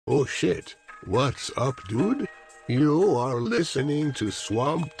Oh shit, what's up, dude? You are listening to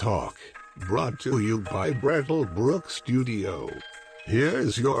Swamp Talk, brought to you by Brattlebrook Studio.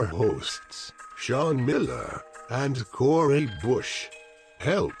 Here's your hosts, Sean Miller and Corey Bush.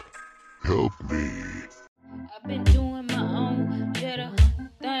 Help me. I've been doing my own little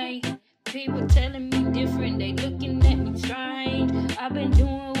thing. People telling me different, they looking at me strange. I've been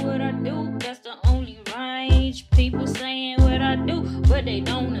doing what I do, that's the only range. People saying what I do, but they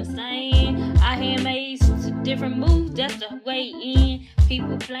don't understand. I hear made different moves, that's the way in.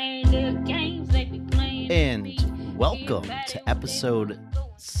 People playing their games, they be playing. And welcome to episode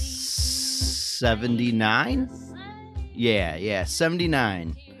 79. Yeah,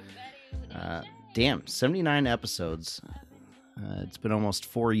 79. Damn, 79 episodes. It's been almost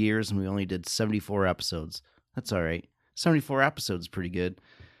 4 years and we only did 74 episodes. That's all right. 74 episodes is pretty good.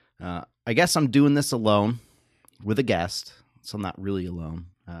 I guess I'm doing this alone with a guest, so I'm not really alone.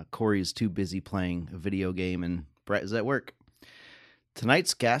 Corey is too busy playing a video game and Brett is at work.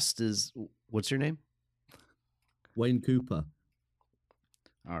 Tonight's guest is, what's your name? Wayne Cooper.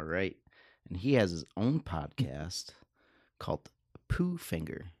 All right. And he has his own podcast called Pooh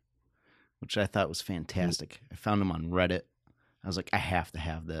Finger, which I thought was fantastic. I found him on Reddit. I was like, I have to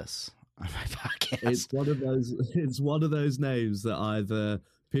have this on my podcast. It's one of those names that either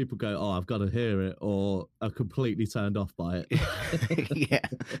people go, oh, I've got to hear it, or are completely turned off by it.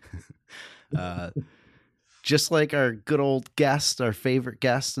 Yeah. Just like our good old guest, our favorite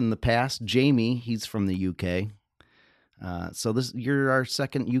guest in the past, Jamie, he's from the UK. So you're our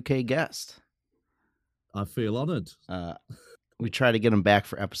second UK guest. I feel honored. We tried to get him back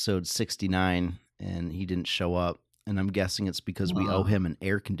for episode 69, and he didn't show up. And I'm guessing it's because we owe him an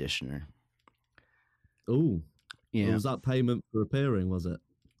air conditioner. Oh, yeah. Was that payment for appearing, was it?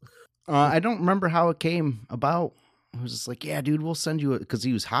 I don't remember how it came about. It was just like, yeah, dude, we'll send you it, because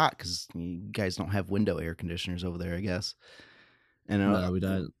he was hot, because you guys don't have window air conditioners over there, I guess. And no, we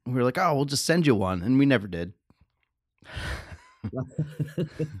don't. We were like, oh, we'll just send you one, and we never did.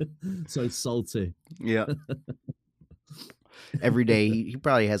 So salty. Yeah. Every day, he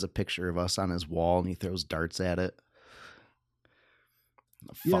probably has a picture of us on his wall, and he throws darts at it.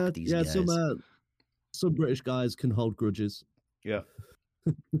 Fuck these guys. Some British guys can hold grudges. Yeah.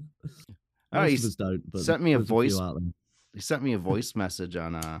 Most of us don't. But sent me a voice. He sent me a voice message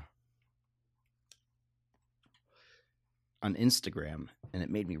on Instagram, and it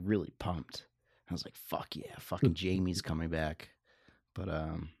made me really pumped. I was like, "Fuck yeah, fucking Jamie's coming back," but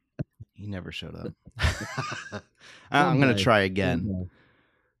he never showed up. I'm gonna try again.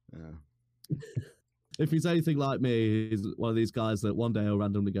 If he's anything like me, he's one of these guys that one day will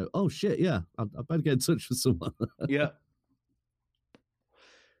randomly go, "Oh shit, yeah, I better get in touch with someone." Yeah.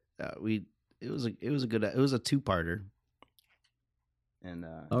 It was a two-parter, and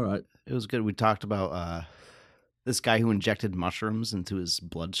all right, it was good. We talked about this guy who injected mushrooms into his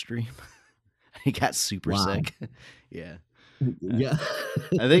bloodstream. He got super sick. Yeah. Yeah.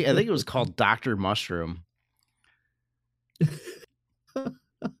 I think it was called Dr. Mushroom.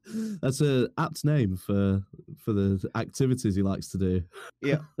 That's a apt name for the activities he likes to do.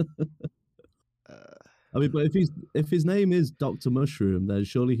 Yeah. I mean, but if his name is Dr. Mushroom, then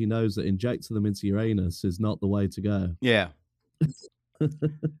surely he knows that injecting them into your anus is not the way to go. Yeah. I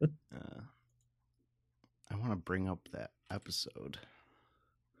want to bring up that episode,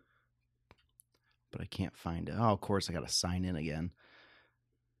 but I can't find it. Oh, of course, I got to sign in again.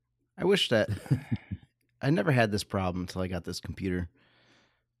 I wish that I never had this problem until I got this computer,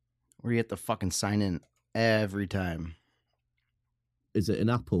 where you have to fucking sign in every time. Is it in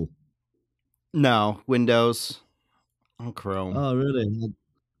Apple? No, Windows on Chrome. Oh, really?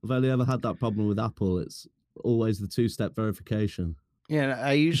 I've only ever had that problem with Apple. It's always the two-step verification. Yeah,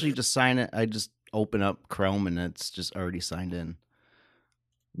 I usually just sign it. I just open up Chrome and it's just already signed in.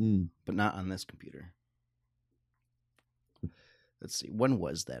 But not on this computer. Let's see. When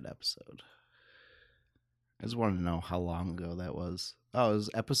was that episode? I just wanted to know how long ago that was. Oh, it was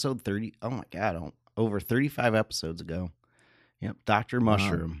episode 30. Oh, my God. Over 35 episodes ago. Yep. Dr.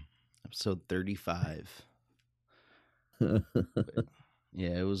 Mushroom. Wow. Episode 35. Yeah,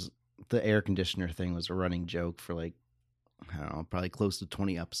 it was the air conditioner thing was a running joke for like, I don't know, probably close to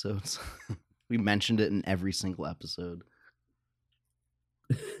 20 episodes. We mentioned it in every single episode.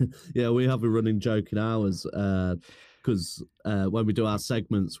 Yeah, we have a running joke in ours because when we do our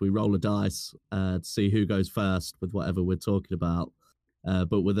segments, we roll a dice to see who goes first with whatever we're talking about.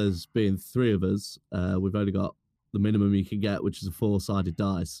 But with us being three of us, we've only got the minimum you can get, which is a 4-sided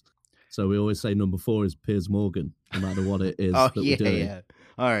dice. So we always say number 4 is Piers Morgan, no matter what it is. Oh, yeah, yeah.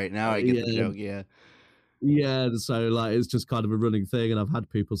 All right, now I get the joke, yeah. Yeah, so like it's just kind of a running thing, and I've had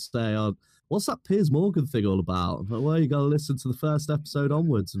people say, "Oh, what's that Piers Morgan thing all about?" I'm like, well, you got to listen to the first episode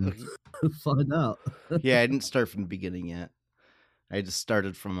onwards and find out. Yeah, I didn't start from the beginning yet. I just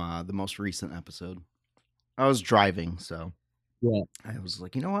started from the most recent episode. I was driving, so Yeah, I was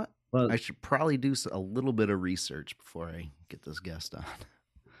like, you know what? well, I should probably do a little bit of research before I get this guest on.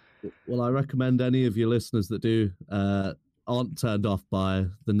 well, I recommend any of your listeners that do aren't turned off by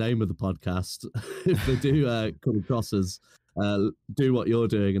the name of the podcast, if they do come across us, do what you're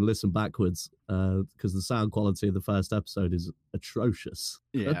doing and listen backwards, because the sound quality of the first episode is atrocious.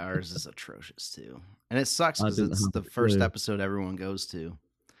 Yeah, ours is atrocious too, and it sucks I because didn't it's have the a first clue. episode everyone goes to.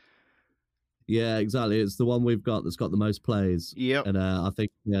 Yeah, exactly. It's the one we've got that's got the most plays. Yep. And I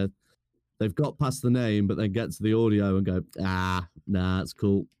think they've got past the name, but then get to the audio and go, nah, it's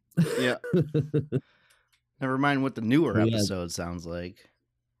cool. Yeah. Never mind what the newer Yeah. episode sounds like.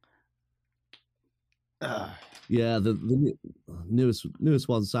 Yeah, the newest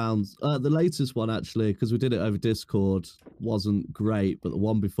one sounds the latest one actually, because we did it over Discord, wasn't great, but the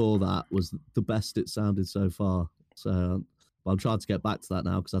one before that was the best it sounded so far. So I'm trying to get back to that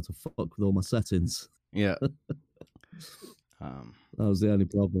now because I had to fuck with all my settings. Yeah. That was the only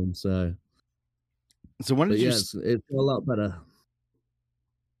problem. So when but did you yes, it's a lot better.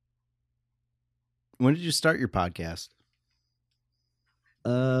 when did you start your podcast?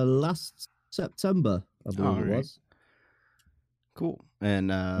 Last September, I believe it Alright. was. Cool. And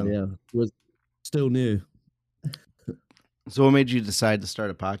Yeah, it was still new. so what made you decide to start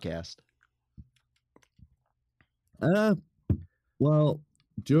a podcast? Well,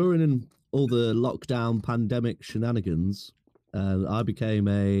 during all the lockdown pandemic shenanigans, I became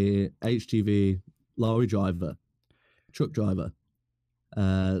a HGV lorry driver, truck driver,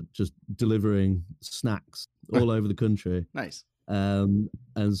 just delivering snacks all over the country. Nice. And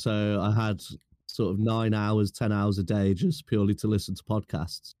so I had sort of 9 hours, 10 hours a day just purely to listen to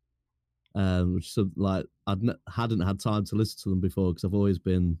podcasts, which like hadn't had time to listen to them before because I've always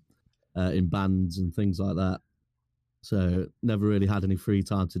been in bands and things like that. So never really had any free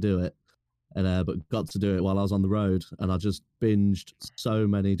time to do it, and but got to do it while I was on the road, and I just binged so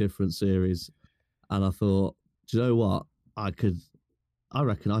many different series, and I thought, do you know what? I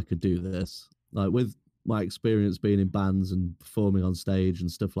reckon I could do this. Like with my experience being in bands and performing on stage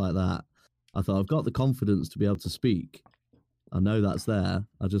and stuff like that, I thought I've got the confidence to be able to speak. I know that's there.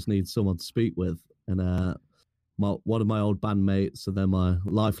 I just need someone to speak with, and one of my old bandmates and then my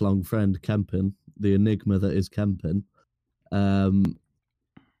lifelong friend Kempin, the enigma that is Kempin,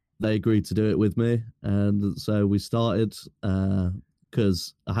 they agreed to do it with me, and so we started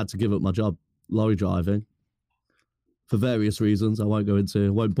because I had to give up my job lorry driving for various reasons. I won't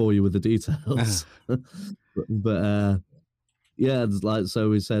bore you with the details, but yeah, like so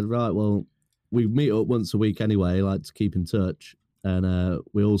we said, right, well, we meet up once a week anyway, like to keep in touch, and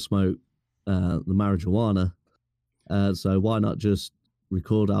we all smoke the marijuana. So why not just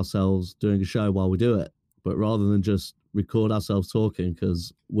record ourselves doing a show while we do it? But rather than just record ourselves talking,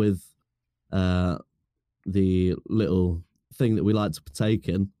 because with the little thing that we like to partake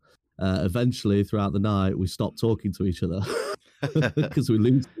in, eventually throughout the night we stop talking to each other because we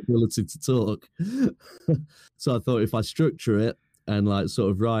lose the ability to talk. So I thought if I structure it and like sort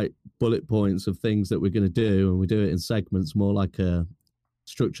of write bullet points of things that we're going to do, and we do it in segments, more like a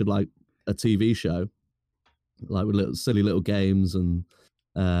structured like a TV show, like with silly little games, and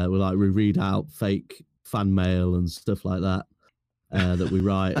we read out fake fan mail and stuff like that that we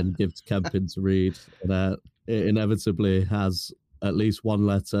write and give to Kempin to read. And it inevitably has at least one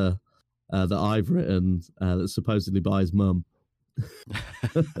letter that I've written that's supposedly by his mum.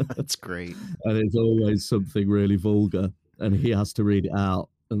 That's great. And it's always something really vulgar, and he has to read it out,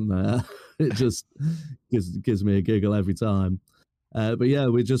 and it just gives me a giggle every time. But yeah,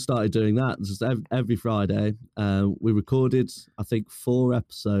 we just started doing that just every Friday. We recorded, I think, 4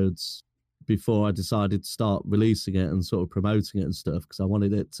 episodes before I decided to start releasing it and sort of promoting it and stuff, because I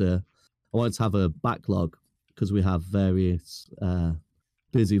wanted to have a backlog, because we have various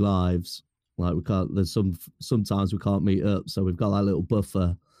busy lives. Like sometimes we can't meet up, so we've got that little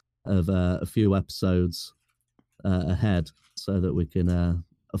buffer of a few episodes ahead, so that we can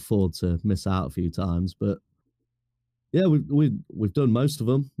afford to miss out a few times. But yeah, we've done most of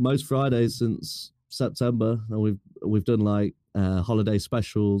them, most Fridays since September, and we've done like holiday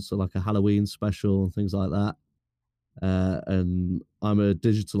specials, so like a Halloween special and things like that. And I'm a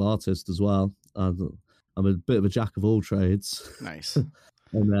digital artist as well. I'm a bit of a jack of all trades. Nice.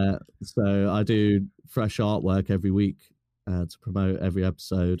 And so I do fresh artwork every week to promote every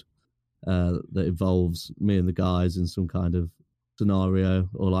episode that involves me and the guys in some kind of scenario,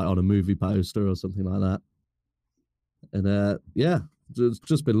 or like on a movie poster or something like that. And yeah,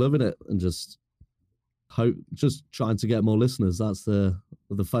 just been loving it, and just trying to get more listeners. That's the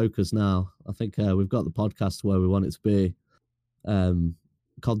focus now. I think we've got the podcast where we want it to be,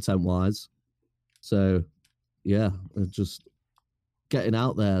 content wise. So yeah, just getting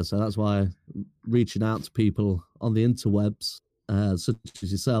out there. So that's why reaching out to people on the interwebs, such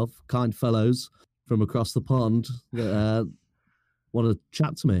as yourself, kind fellows from across the pond that want to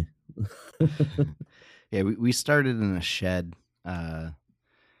chat to me. Yeah, we started in a shed at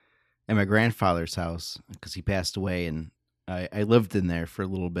my grandfather's house because he passed away, and I lived in there for a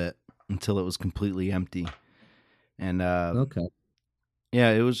little bit until it was completely empty. And Okay.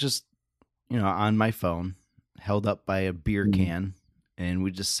 yeah, it was just, on my phone, held up by a beer can, and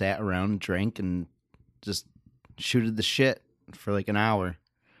we just sat around and drank and just shooted the shit for like an hour.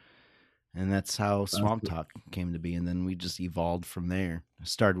 And that's how Swamp Talk came to be. And then we just evolved from there.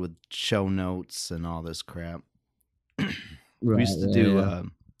 Started with show notes and all this crap. We used to do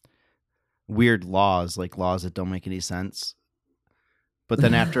weird laws, like laws that don't make any sense. But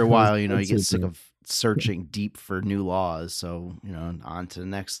then after a while, you get sick of searching deep for new laws. So, on to the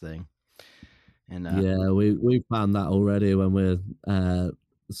next thing. And yeah, we found that already when we're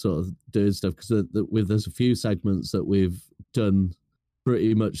sort of doing stuff, because there's a few segments that we've done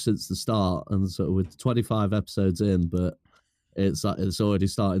pretty much since the start, and so with 25 episodes in, but it's already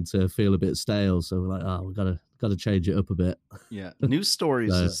starting to feel a bit stale. So we're like, we gotta change it up a bit. Yeah, news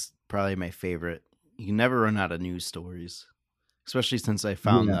stories is probably my favorite. You can never run out of news stories, especially since I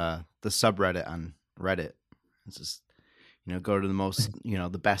found the subreddit on Reddit. It's just go to the most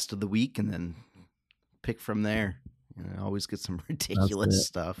the best of the week and then pick from there. Always get some ridiculous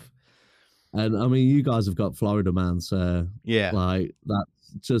stuff. And I mean, you guys have got Florida Man, so yeah, like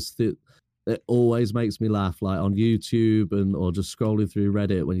that's just it always makes me laugh. Like on YouTube or just scrolling through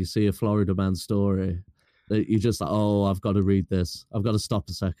Reddit, when you see a Florida Man story, that you just like, oh, I've got to read this. I've got to stop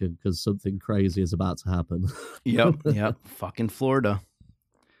a second because something crazy is about to happen. Yep. Fucking Florida.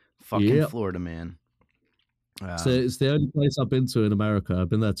 Florida, man. So it's the only place I've been to in America. I've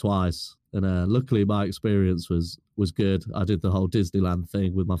been there twice, and luckily my experience was good. I did the whole Disneyland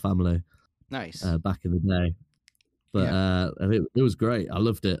thing with my family. Nice. Back in the day. But and it was great. I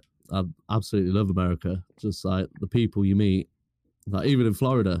loved it. I absolutely love America. Just like the people you meet, like even in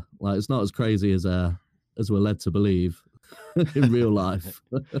Florida, like it's not as crazy as we're led to believe in real life.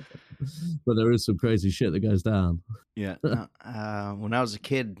 But there is some crazy shit that goes down. Yeah. When I was a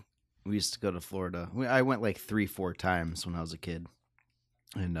kid, we used to go to Florida. I went like 3-4 times when I was a kid.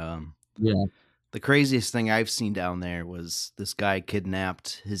 And yeah, the craziest thing I've seen down there was this guy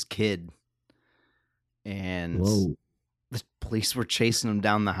kidnapped his kid. And the police were chasing him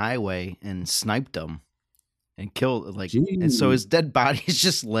down the highway and sniped him and killed and so his dead body is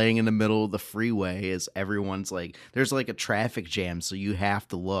just laying in the middle of the freeway as everyone's like, there's like a traffic jam, so you have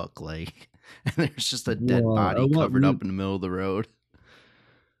to look and there's just a dead body covered up in the middle of the road.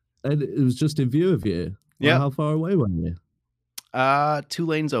 And it was just in view of you. Yeah. How far away were you? 2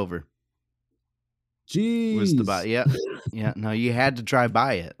 lanes over. Jeez. Was the body? Yeah. Yeah. No, you had to drive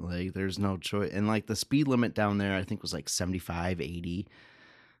by it. Like, there's no choice. And like the speed limit down there, I think was like 75, 80.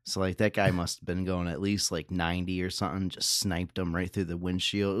 So like that guy must have been going at least like 90 or something. Just sniped him right through the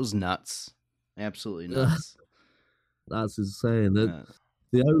windshield. It was nuts. Absolutely nuts. That's insane.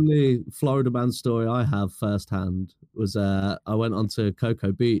 The only Florida Man story I have firsthand was I went onto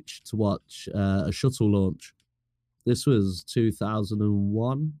Cocoa Beach to watch a shuttle launch. This was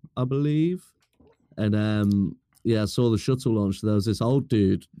 2001, I believe. And I saw the shuttle launch. There was this old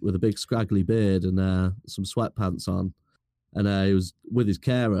dude with a big scraggly beard and some sweatpants on. And he was with his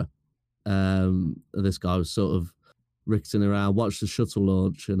carer. This guy was sort of ricketing around, watched the shuttle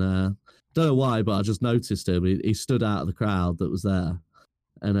launch. And don't know why, but I just noticed him. He stood out of the crowd that was there.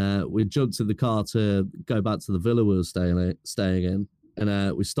 And we jumped in the car to go back to the villa we were staying in.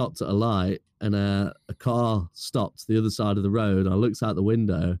 And we stopped at a light, and a car stopped the other side of the road. I looked out the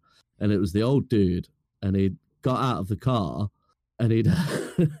window, and it was the old dude. And he got out of the car, and he'd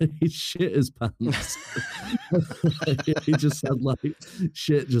shit his pants. He just had like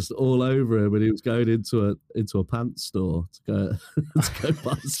shit just all over him, and he was going into a pants store to go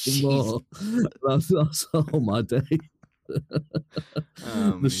buy some more. That's all my day.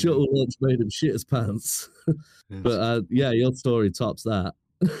 The shuttle launch made him shit his pants. But your story tops that.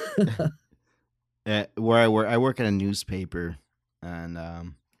 Where I work at a newspaper,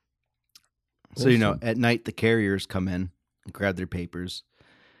 and so at night the carriers come in and grab their papers.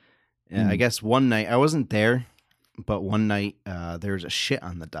 And I guess one night I wasn't there, but one night there was a shit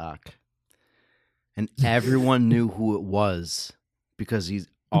on the dock, and everyone knew who it was because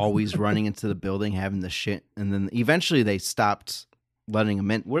always running into the building, having the shit. And then eventually they stopped letting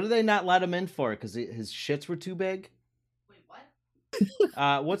him in. What did they not let him in for? Because his shits were too big? Wait,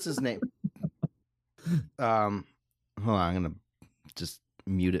 what? What's his name? Hold on, I'm going to just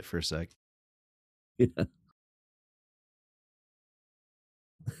mute it for a sec. Yeah.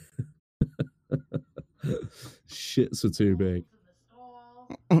 Shits are too big.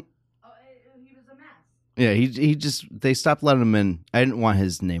 He was a mess. Yeah, he just, they stopped letting him in. I didn't want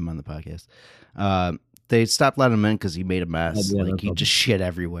his name on the podcast. They stopped letting him in because he made a mess. Yeah, like he just shit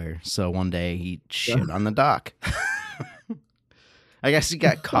everywhere. So one day he shit on the dock. I guess he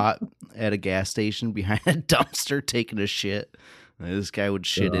got caught at a gas station behind a dumpster taking a shit. This guy would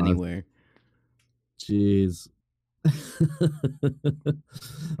shit anywhere. Jeez.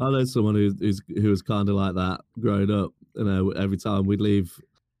 I know someone who was kind of like that growing up. You know, every time we'd leave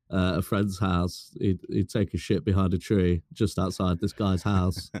a friend's house, he'd take a shit behind a tree just outside this guy's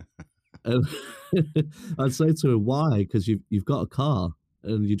house. And I'd say to him, "Why? Because you've got a car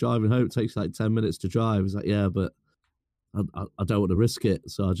and you're driving home. It takes like 10 minutes to drive." He's like, "Yeah, but I don't want to risk it,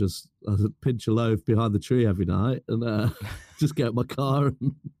 so I pinch a loaf behind the tree every night and just get my car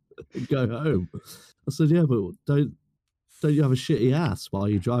and go home." I said, "Yeah, but don't you have a shitty ass while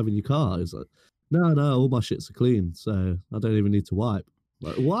you're driving your car?" He's like, No, all my shits are clean, so I don't even need to wipe."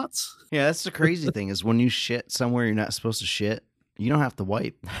 Like, what? Yeah, that's the crazy thing is when you shit somewhere you're not supposed to shit, you don't have to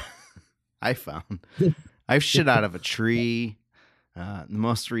wipe. I found I've shit out of a tree. The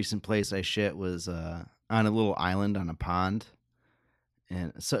most recent place I shit was on a little island on a pond,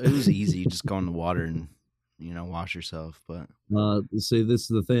 and so it was easy. You just go in the water and wash yourself. But see, this is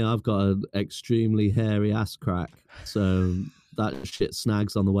the thing. I've got an extremely hairy ass crack, so that shit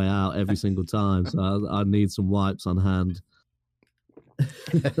snags on the way out every single time. So I need some wipes on hand.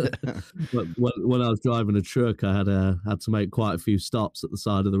 But when I was driving a truck, I had to make quite a few stops at the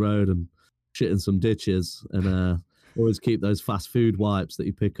side of the road and shit in some ditches, and always keep those fast food wipes that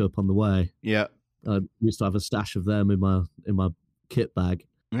you pick up on the way. Yeah, I used to have a stash of them in my kit bag.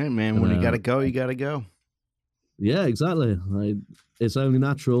 Hey man, when you gotta go, you gotta go. Yeah, exactly. It's only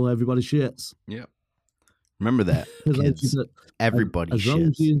natural. Everybody shits. Yeah. Remember that, kids. Everybody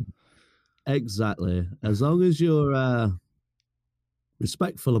shits. Exactly. As long as you're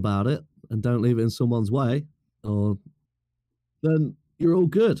respectful about it and don't leave it in someone's way, then you're all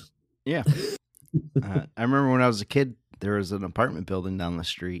good. Yeah. I remember when I was a kid, there was an apartment building down the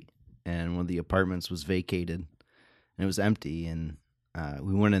street, and one of the apartments was vacated, and it was empty, and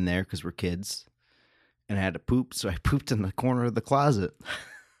we went in there because we're kids, and I had to poop, so I pooped in the corner of the closet.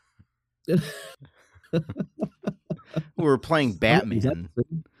 We were playing Batman.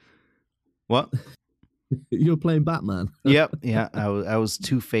 What? You were playing Batman? Yep. Yeah. I was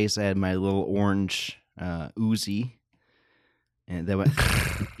Two-Face. I had my little orange Uzi, and that went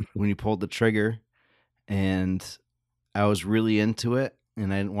when you pulled the trigger, and I was really into it,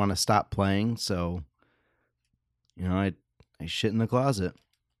 and I didn't want to stop playing, so I shit in the closet.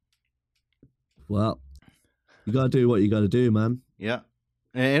 Well, you gotta do what you gotta do, man. Yeah.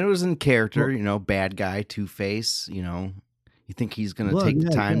 And it was in character, bad guy, Two-Face, you think he's going to take the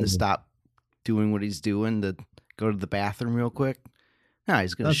time to stop doing what he's doing to go to the bathroom real quick? No,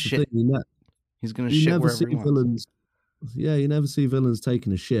 he's going to shit. He's going to shit wherever he wants. Yeah, you never see villains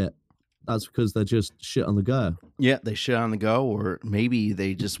taking a shit. That's because they're just shit on the go. Yeah, they shit on the go, or maybe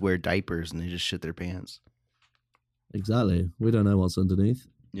they just wear diapers and they just shit their pants. Exactly. We don't know what's underneath.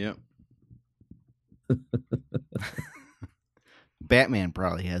 Yep. Batman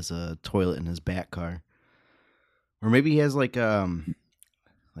probably has a toilet in his bat car, or maybe he has like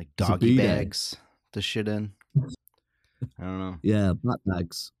doggy bags to shit in. I don't know. Yeah, bat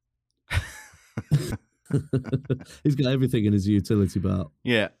bags. He's got everything in his utility belt.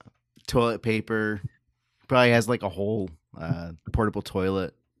 Yeah, toilet paper. Probably has like a whole portable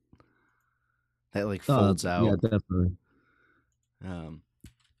toilet that like folds out. Yeah, definitely. All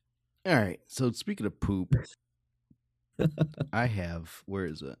right. So speaking of poop. I have, where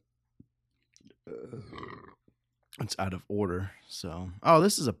is it? It's out of order. So,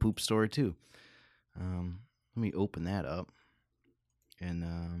 this is a poop story too. Let me open that up.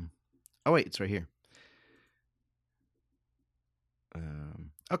 And, oh wait, it's right here.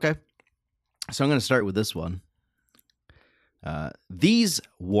 Okay. So I'm going to start with this one. These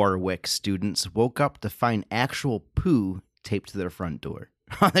Warwick students woke up to find actual poo taped to their front door.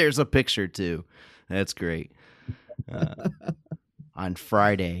 There's a picture too. That's great. On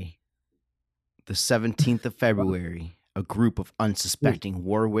Friday, the 17th of February, a group of unsuspecting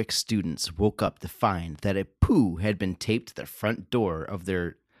Warwick students woke up to find that a poo had been taped to the front door of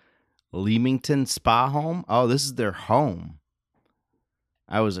their Leamington spa home. Oh, this is their home.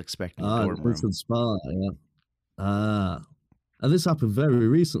 I was expecting a dorm room. Leamington Spa, yeah. And this happened very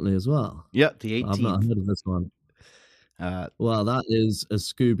recently as well. Yep, the 18th. I've not heard of this one. Well, that is a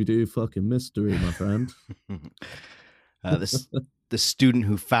Scooby-Doo fucking mystery, my friend. The student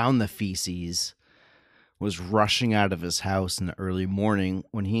who found the feces was rushing out of his house in the early morning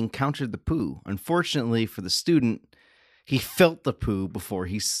when he encountered the poo. Unfortunately for the student, he felt the poo before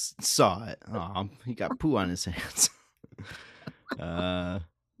he saw it. Oh, he got poo on his hands.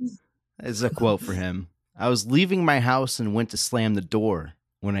 It's a quote for him. I was leaving my house and went to slam the door.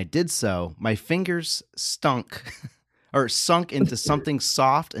 When I did so, my fingers sunk into something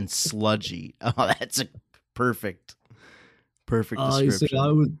soft and sludgy. Oh, that's a perfect description. You see,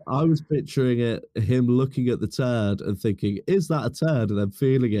 I was picturing him looking at the turd and thinking, is that a turd? And then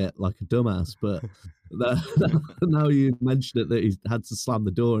feeling it like a dumbass. But now you mention it that he had to slam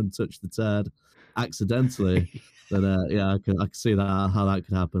the door and touch the turd accidentally. Then I can see that how that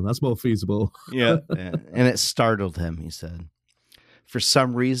could happen. That's more feasible. Yeah. And it startled him, he said. For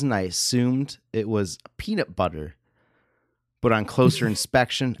some reason, I assumed it was peanut butter. But on closer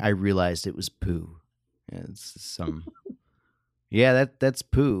inspection, I realized it was poo. Yeah, that's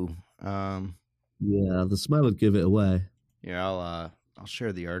poo. Yeah, the smell would give it away. Yeah, I'll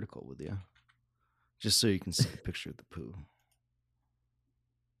share the article with you, just so you can see a picture of the poo.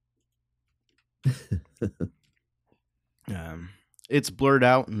 It's blurred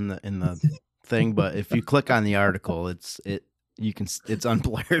out in the thing, but if you click on the article, it's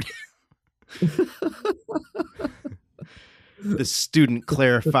unblurred. The student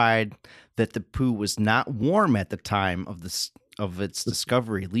clarified that the poo was not warm at the time of its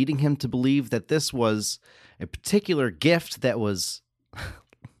discovery, leading him to believe that this was a particular gift that was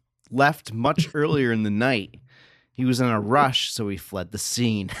left much earlier in the night. He was in a rush, so he fled the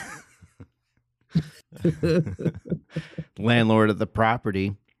scene. Landlord of the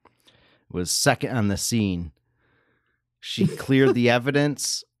property was second on the scene. She cleared the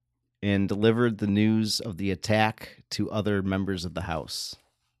evidence and delivered the news of the attack to other members of the house.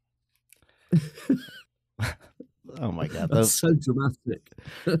 Oh my God. That's so dramatic.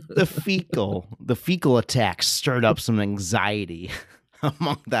 The fecal attack stirred up some anxiety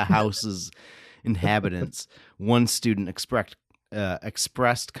among the house's inhabitants. One student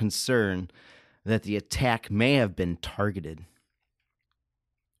expressed concern that the attack may have been targeted.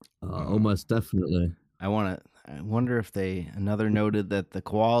 Almost definitely. I wonder if another noted that the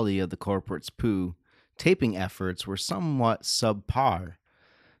quality of the culprit's poo taping efforts were somewhat subpar,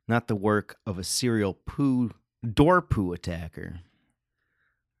 not the work of a serial door poo attacker.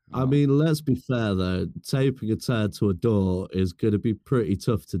 I mean, let's be fair though. Taping a turd to a door is going to be pretty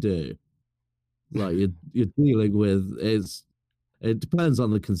tough to do. Like you're dealing with it depends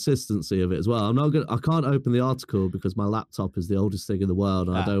on the consistency of it as well. I can't open the article because my laptop is the oldest thing in the world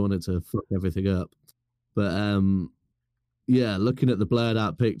and I don't want it to fuck everything up. But yeah, looking at the blurred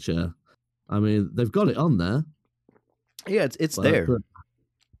out picture, I mean, they've got it on there. Yeah, it's there.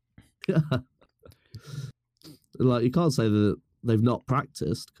 Yeah. Like, you can't say that they've not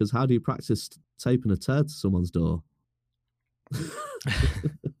practiced, because how do you practice taping a turd to someone's door?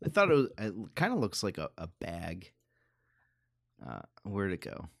 I thought it kind of looks like a bag. Where'd it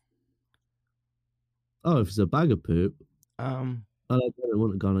go? Oh, if it's a bag of poop. I it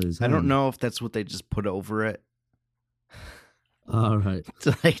wouldn't have gone in his hand. I don't know if that's what they just put over it. All right.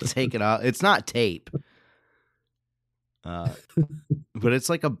 To like take it out. It's not tape. But it's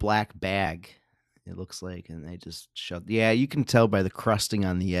like a black bag. It looks like, and they just shove. Yeah, you can tell by the crusting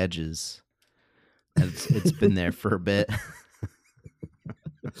on the edges. It's been there for a bit.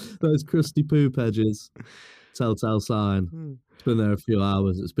 Those crusty poop edges. Telltale sign. It's been there a few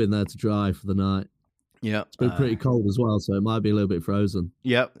hours. It's been there to dry for the night. Yep. It's been pretty cold as well, so it might be a little bit frozen.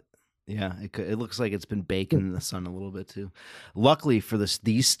 Yep. Yeah, it looks like it's been baking in the sun a little bit too. Luckily for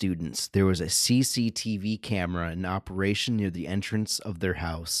these students, there was a CCTV camera in operation near the entrance of their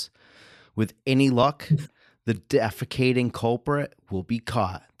house. With any luck, the defecating culprit will be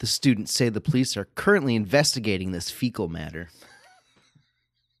caught. The students say the police are currently investigating this fecal matter.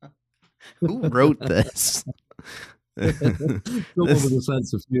 Who wrote this? Someone with a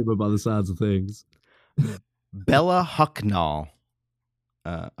sense of humor by the sounds of things. Bella Hucknall.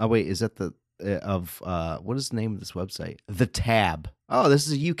 Wait, is that what is the name of this website? The Tab. Oh, this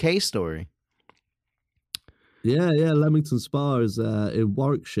is a UK story. Yeah, Leamington Spa is in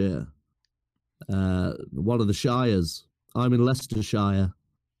Warwickshire. One of the shires. I'm in Leicestershire.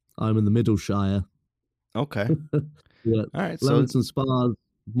 I'm in the Middleshire. Okay. Yeah. All right. Leamington Spa,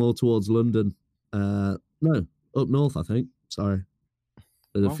 more towards London. No, up north, I think. Sorry.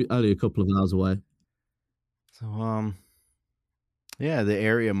 Only a couple of hours away. So, Yeah, the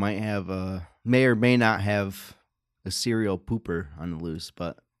area might have may or may not have a serial pooper on the loose,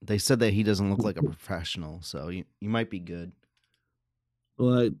 but they said that he doesn't look like a professional, so you might be good.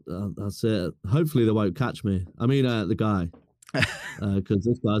 Well, that's it. Hopefully they won't catch me. I mean, the guy, because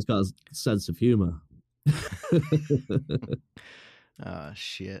this guy's got a sense of humor. Oh,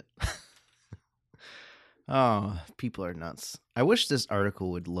 shit. Oh, people are nuts. I wish this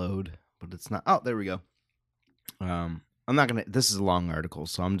article would load, but it's not. Oh, there we go. I'm not gonna. This is a long article,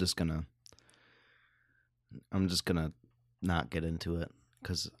 so I'm just gonna not get into it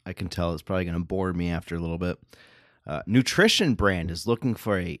because I can tell it's probably gonna bore me after a little bit. Nutrition brand is looking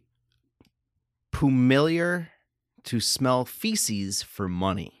for a Pumilier to smell feces for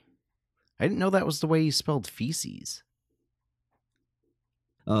money. I didn't know that was the way you spelled feces.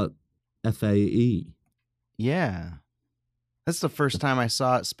 FAE. Yeah. That's the first time I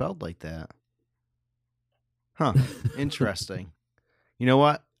saw it spelled like that. Huh. Interesting. You know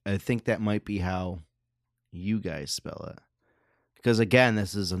what? I think that might be how you guys spell it. Because again,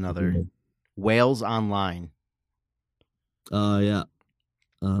 this is another Wales Online. Yeah.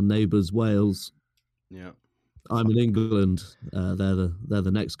 Our neighbours, Wales. Yeah. I'm in England. They're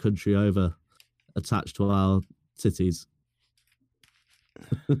the next country over, attached to our cities.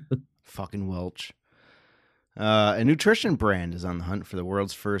 Fucking Welch. A nutrition brand is on the hunt for the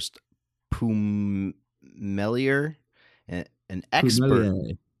world's first Pumelier, an expert.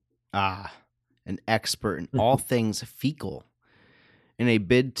 Pumelier. An expert in all things fecal. In a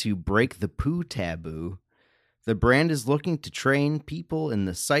bid to break the poo taboo, the brand is looking to train people in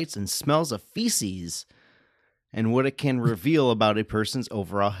the sights and smells of feces and what it can reveal about a person's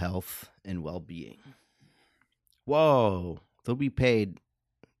overall health and well-being. Whoa, they'll be paid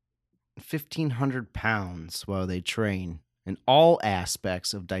 £1,500 while they train in all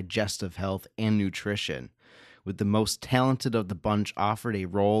aspects of digestive health and nutrition, with the most talented of the bunch offered a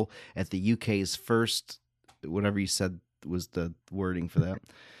role at the UK's first, whatever you said was the wording for that,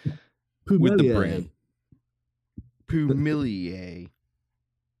 with the brand. Pumilier.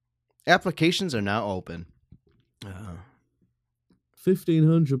 Applications are now open.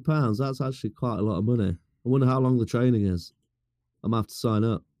 £1,500. That's actually quite a lot of money. I wonder how long the training is. I'm gonna have to sign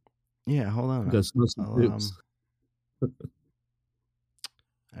up. Yeah, hold on. Go smell some poops.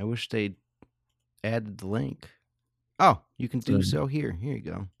 I wish they'd added the link. Oh, you can do so here. Here you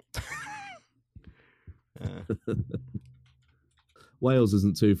go. Wales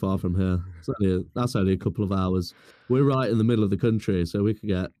isn't too far from here. That's only a couple of hours. We're right in the middle of the country, so we could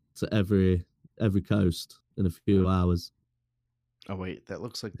get to every coast in a few hours. Oh wait, that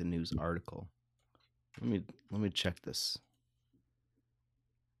looks like the news article. Let me check this.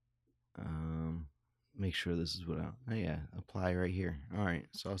 Make sure this is what oh yeah, apply right here. All right,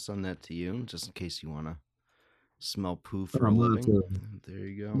 so I'll send that to you just in case you want to smell poo for a living. There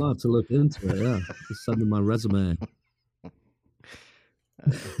you go. I'm about to look into it. Yeah, just send me my resume.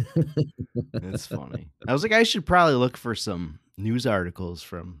 That's funny. I was like, I should probably look for some news articles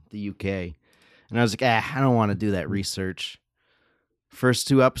from the UK, and I was like, I don't want to do that research. First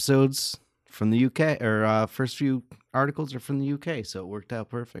 2 episodes from the UK, or first few articles are from the UK, so it worked out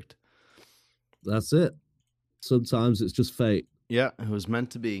perfect. That's it. Sometimes it's just fate. Yeah, it was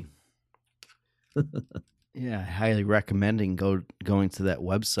meant to be. Yeah, highly recommending going to that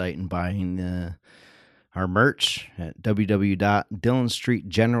website and buying our merch at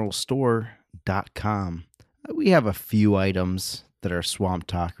www.dillonstreetgeneralstore.com. We have a few items that are Swamp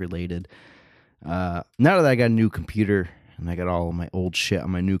Talk related. Now that I got a new computer and I got all of my old shit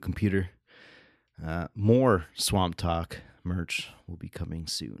on my new computer, more Swamp Talk merch will be coming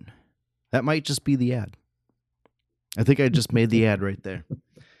soon. That might just be the ad. I think I just made the ad right there.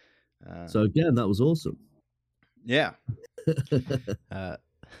 So again, that was awesome. Yeah.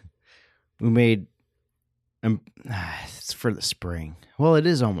 We made... it's for the spring. Well, it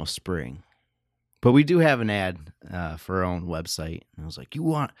is almost spring. But we do have an ad for our own website. And I was like,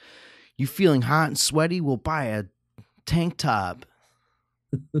 you feeling hot and sweaty? We'll buy a tank top.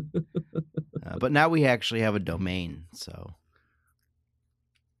 But now we actually have a domain, so...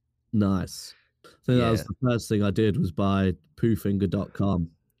 Nice. I think that was the first thing I did was buy poofinger.com.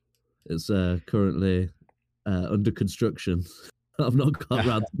 It's currently under construction. I've not got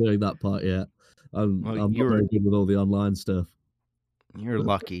around to doing that part yet. I'm not very good with all the online stuff. You're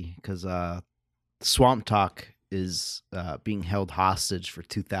lucky because Swamp Talk is being held hostage for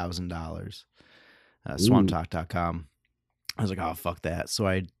 $2,000. SwampTalk.com. I was like, oh, fuck that. So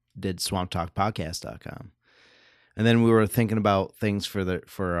I did SwampTalkPodcast.com. And then we were thinking about things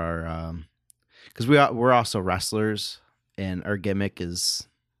for our because we're also wrestlers and our gimmick is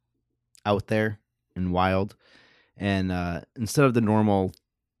out there and wild, And instead of the normal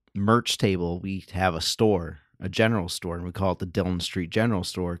merch table, we have a store, a general store, and we call it the Dillon Street General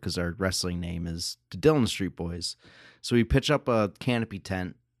Store because our wrestling name is the Dillon Street Boys. So we pitch up a canopy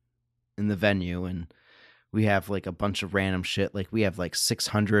tent in the venue, and we have like a bunch of random shit. Like we have like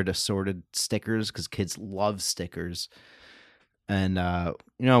 600 assorted stickers because kids love stickers. And,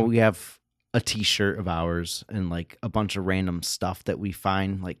 we have a t-shirt of ours and like a bunch of random stuff that we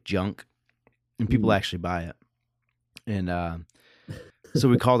find like junk, and people actually buy it. And so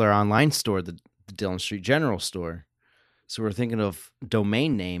we called our online store the Dillon Street General Store. So we're thinking of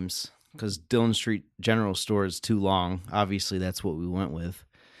domain names because Dillon Street General Store is too long. Obviously, that's what we went with.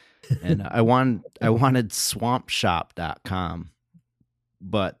 And I wanted swampshop.com,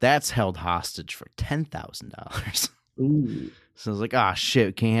 but that's held hostage for $10,000. Ooh. So I was like,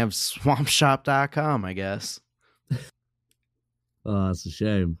 shit, can't have swampshop.com, I guess. Oh, that's a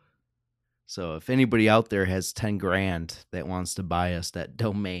shame. So if anybody out there has 10 grand that wants to buy us that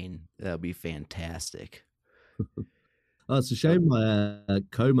domain, that would be fantastic. Oh, it's a shame my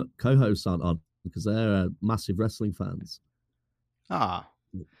co-hosts aren't on because they're massive wrestling fans. Ah,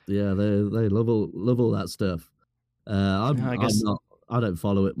 Yeah, they love all that stuff. I don't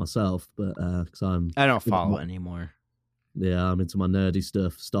follow it myself, but because I don't follow it anymore. Yeah, I'm into my nerdy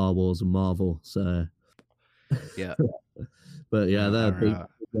stuff, Star Wars and Marvel. So Yeah. but yeah, they're Our, big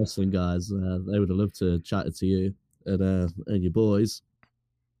wrestling guys. They would have loved to chat to you and your boys.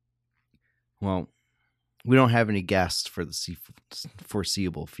 Well, we don't have any guests for the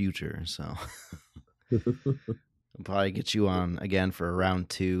foreseeable future, so I'll probably get you on again for a round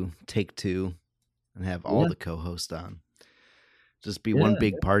 2, take 2, and have all the co-hosts on. Just be one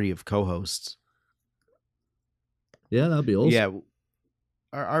big party of co-hosts. Yeah, that'd be awesome. Yeah,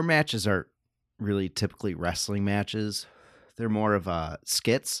 our matches aren't really typically wrestling matches. They're more of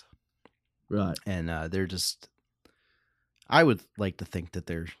skits. Right. And they're just, I would like to think that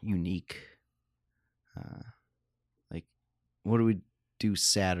they're unique. Like, what do we do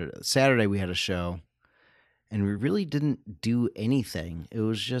Saturday? Saturday we had a show, and we really didn't do anything. It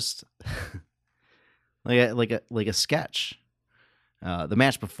was just like a sketch. The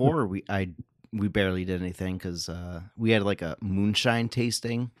match before we barely did anything because we had like a moonshine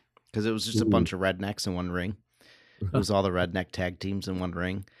tasting because it was just a bunch of rednecks in one ring. It was all the redneck tag teams in one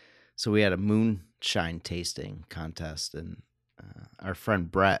ring. So we had a moonshine tasting contest, and our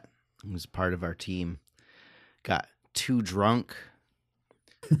friend Brett, who was part of our team, got too drunk,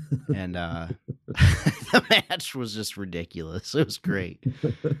 and the match was just ridiculous. It was great.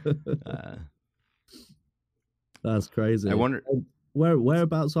 That's crazy. I wonder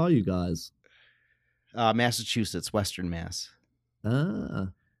whereabouts are you guys? Massachusetts, Western Mass. Ah,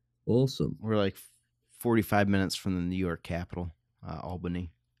 awesome. We're like 45 minutes from the New York capital,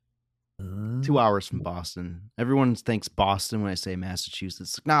 Albany. 2 hours from Boston. Everyone thinks Boston when I say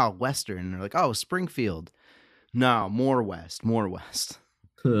Massachusetts. No, Western. They're like, oh, Springfield. No, more west.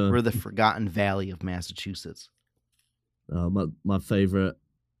 We're the forgotten valley of Massachusetts. My favorite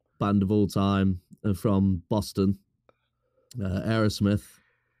band of all time are from Boston. Aerosmith.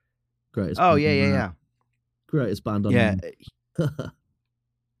 Greatest. Oh, band yeah. Greatest band on. Yeah.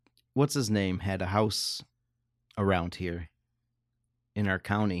 What's his name? Had a house around here in our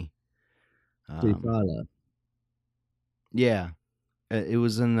county. Steve Tyler. Yeah. It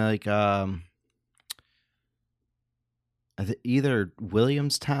was in like either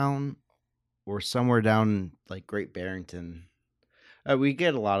Williamstown or somewhere down like Great Barrington. We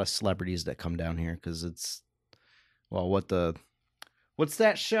get a lot of celebrities that come down here because it's what's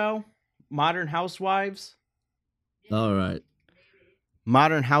that show? Modern Housewives. All right.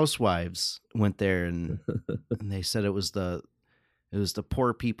 Modern Housewives went there and they said it was the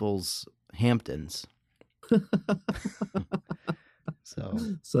poor people's Hamptons. So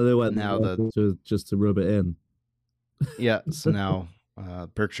they went now just to rub it in. Yeah. So now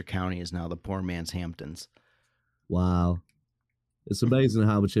Berkshire County is now the poor man's Hamptons. Wow. It's amazing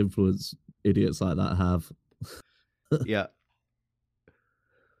how much influence idiots like that have. Yeah.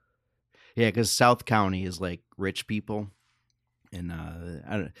 Yeah, because South County is like rich people. And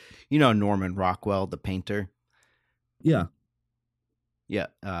I don't, Norman Rockwell, the painter. Yeah. Yeah.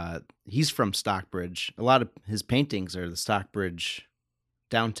 He's from Stockbridge. A lot of his paintings are the Stockbridge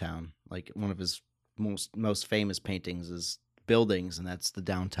downtown. Like one of his most famous paintings is buildings, and that's the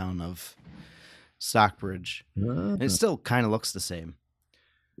downtown of Stockbridge. And it still kind of looks the same.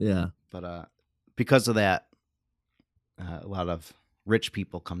 Yeah. But because of that, a lot of rich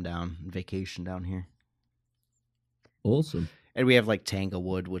people come down and vacation down here. Awesome. And we have like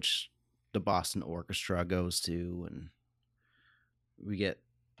Tanglewood, which the Boston Orchestra goes to, and we get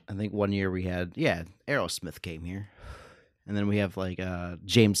I think one year we had Aerosmith came here, and then we have like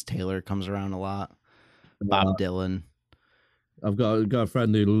James Taylor comes around a lot, Bob Dylan. I've got a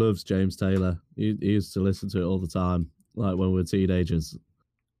friend who loves James Taylor. He used to listen to it all the time, like when we were teenagers.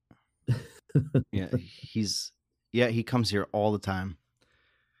 Yeah, he comes here all the time.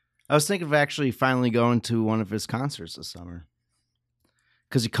 I was thinking of actually finally going to one of his concerts this summer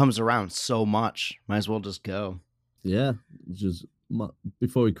because he comes around so much. Might as well just go. Yeah, just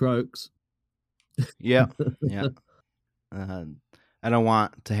before he croaks. Yeah, yeah. I don't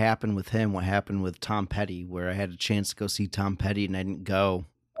want to happen with him what happened with Tom Petty, where I had a chance to go see Tom Petty and I didn't go.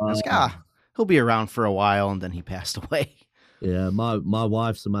 I was like, he'll be around for a while, and then he passed away. Yeah, my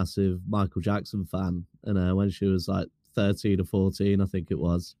wife's a massive Michael Jackson fan, and when she was like 13 or 14, I think it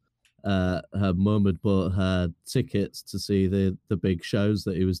was, her mum had bought her tickets to see the big shows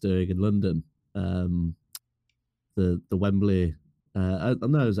that he was doing in London. The Wembley, I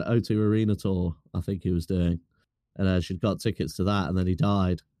know it was an O2 Arena tour, I think he was doing. And she'd got tickets to that, and then he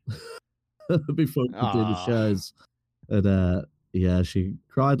died before he could do the shows. And yeah, she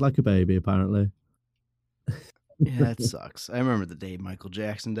cried like a baby, apparently. Yeah, it sucks. I remember the day Michael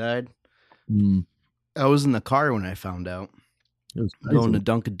Jackson died. Mm. I was in the car when I found out. It was Going to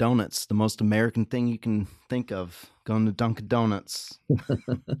Dunkin' Donuts, the most American thing you can think of. Going to Dunkin' Donuts.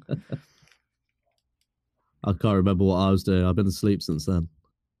 I can't remember what I was doing. I've been asleep since then.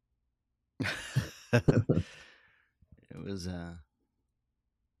 It was,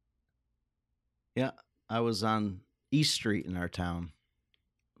 yeah, I was on East Street in our town,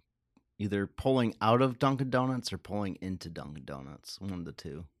 either pulling out of Dunkin' Donuts or pulling into Dunkin' Donuts, one of the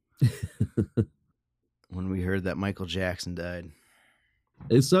two, when we heard that Michael Jackson died.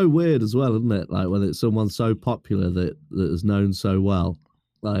 It's so weird as well, isn't it? Like when it's someone so popular that is known so well.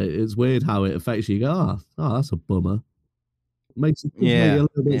 Like it's weird how it affects you. You go, oh, that's a bummer. Makes you a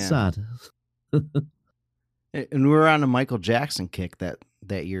little bit sad. And we were on a Michael Jackson kick that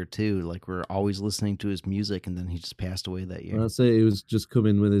year too. Like we're always listening to his music, and then he just passed away that year. Well, that's it. He was just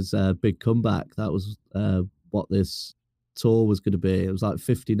coming with his big comeback. That was what this tour was going to be. It was like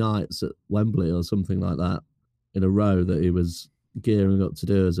 50 nights at Wembley or something like that in a row that he was gearing up to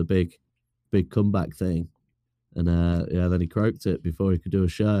do as a big comeback thing. And then he croaked it before he could do a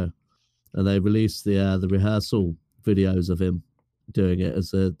show. And they released the rehearsal videos of him doing it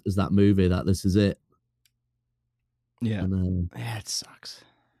as that movie, that This Is It. Yeah. And, yeah, it sucks.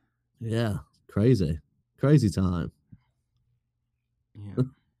 Yeah, crazy time. Yeah.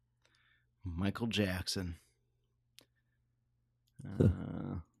 Michael Jackson.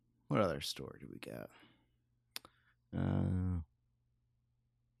 What other story do we got?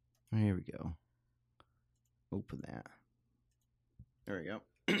 Here we go. Open that. There we go.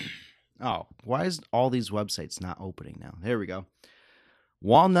 Oh, why is all these websites not opening now? There we go.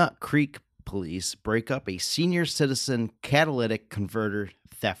 Walnut Creek police break up a senior citizen catalytic converter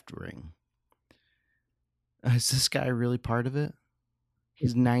theft ring. Is this guy really part of it?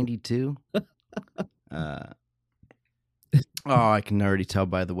 He's 92. Oh, I can already tell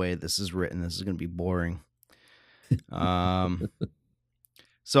by the way this is written. This is going to be boring.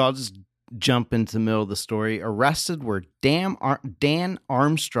 So I'll just jump into the middle of the story. Arrested were Dan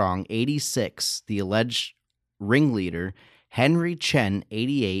Armstrong, 86, the alleged ringleader, Henry Chen,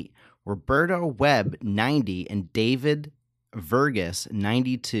 88, Roberto Webb, 90, and David Vergas,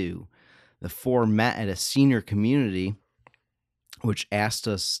 92. The four met at a senior community, which asked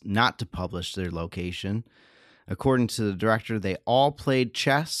us not to publish their location. According to the director, they all played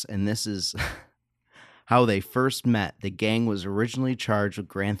chess, and this is how they first met. The gang was originally charged with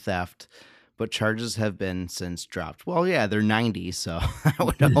grand theft, but charges have been since dropped. Well, yeah, they're 90, so I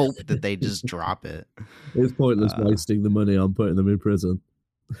would hope that they just drop it. It's pointless wasting the money on putting them in prison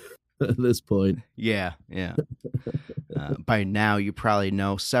at this point. Yeah. By now, you probably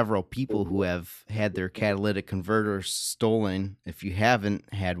know several people who have had their catalytic converters stolen, if you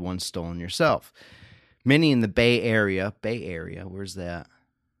haven't had one stolen yourself. Many in the Bay Area, where's that?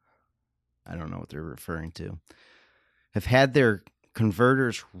 I don't know what they're referring to, have had their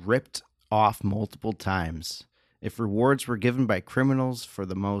converters ripped off multiple times. If rewards were given by criminals for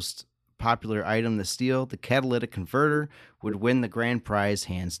the most popular item to steal, the catalytic converter would win the grand prize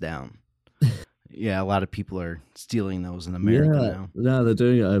hands down. Yeah, a lot of people are stealing those in America now. No, they're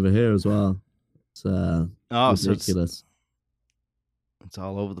doing it over here as well. It's ridiculous. So it's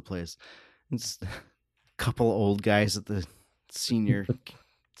all over the place. It's a couple of old guys at the senior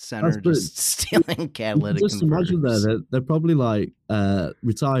center just stealing catalytic just converters. Imagine they're probably like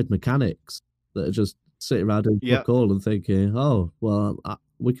retired mechanics that are just sitting around doing fuck all and thinking, oh, well,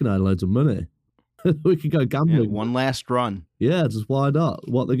 we can earn loads of money. We could go Yeah, gambling. one last run. Yeah, just why not?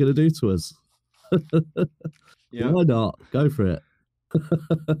 What they're going to do to us? Yeah. Why not? Go for it.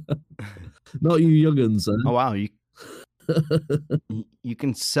 Not you young'uns, Oh wow, you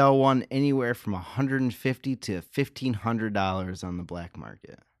can sell one anywhere from $150 to $1,500 on the black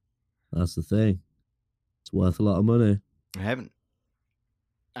market. That's the thing. It's worth a lot of money.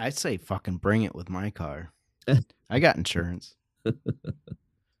 I'd say fucking bring it with my car. I got insurance.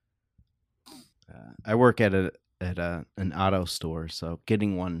 I work at an auto store, so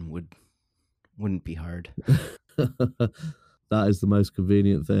getting one wouldn't be hard. That is the most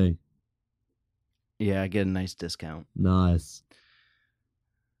convenient thing. Yeah, I get a nice discount. Nice.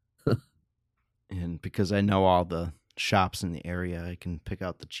 And because I know all the shops in the area, I can pick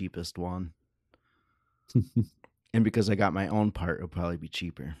out the cheapest one. And because I got my own part, it'll probably be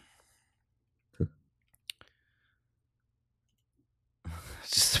cheaper.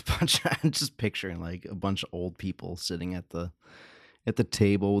 Just a bunch. I'm just picturing like a bunch of old people sitting at the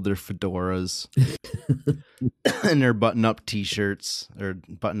table with their fedoras and their button-up t-shirts or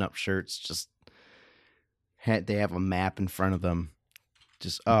button-up shirts. Just they have a map in front of them.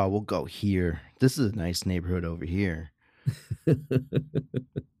 Just we'll go here. This is a nice neighborhood over here.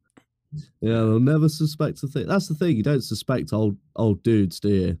 Yeah, they'll never suspect a thing. That's the thing. You don't suspect old dudes, do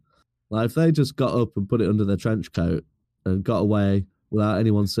you? Like if they just got up and put it under their trench coat and got away without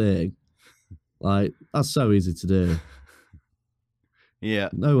anyone seeing, like that's so easy to do. Yeah.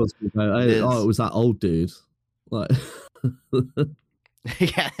 No one's gonna go, it was that old dude. Like,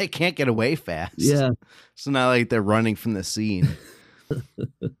 yeah, they can't get away fast. yeah, It's not like they're running from the scene.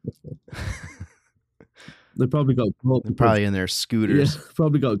 they probably got caught. They're probably in their scooters. Yeah,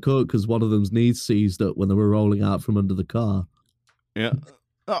 probably got caught because one of them's knees seized up when they were rolling out from under the car. Yeah.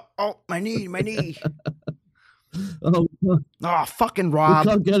 Oh, my knee. Oh, Oh, fucking we Rob.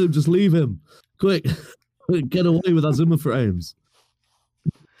 can't get him. Just leave him, quick. Get away with our Zimmer frames.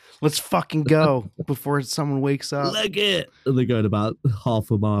 Let's fucking go before someone wakes up. Leg it. And they're going about half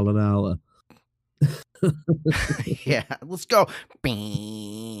a mile an hour. Yeah, let's go.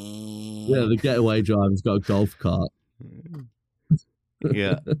 Yeah, the getaway driver's got a golf cart.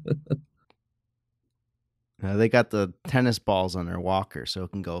 Yeah. They got the tennis balls on their walker so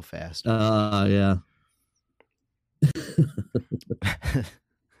it can go fast. Yeah.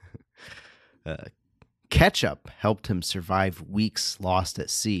 Ketchup helped him survive weeks lost at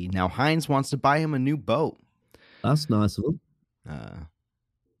sea. Now Heinz wants to buy him a new boat. That's nice of him.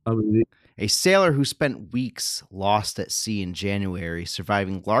 I mean, A sailor who spent weeks lost at sea in January,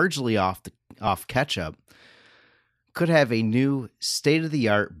 surviving largely off ketchup, could have a new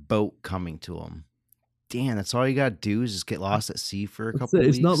state-of-the-art boat coming to him. Damn, that's all you gotta do is just get lost at sea for a couple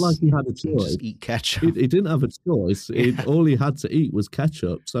it's weeks. not like he had a and choice. just eat ketchup. He didn't have a choice. All he had to eat was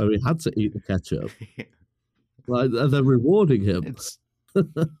ketchup, so he had to eat the ketchup. Like they're rewarding him.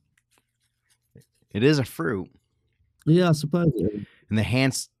 It is a fruit. Yeah, I suppose. And the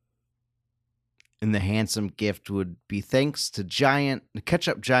handsome gift would be thanks to the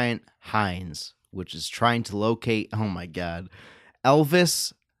ketchup giant Heinz, which is trying to locate, oh my God,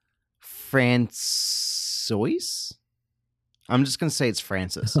 Elvis Francois? I'm just going to say it's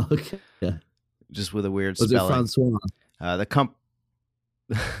Francis. Okay. Yeah. Just with a weird Was spelling. it Francois?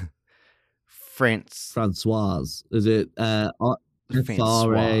 Francois. Is it Francois?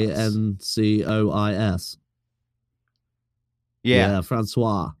 Yeah.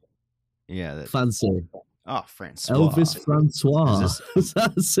 Francois. Yeah. Fancy. Oh, Francois. Elvis Francois. Is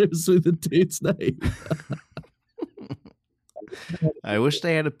that seriously the dude's name? I wish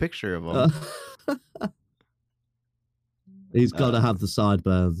they had a picture of him. He's got to have the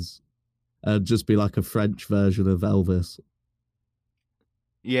sideburns and just be like a French version of Elvis.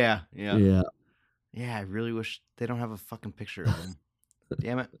 Yeah. Yeah. Yeah, I really wish they don't have a fucking picture of him.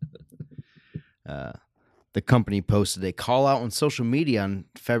 Damn it. The company posted a call out on social media on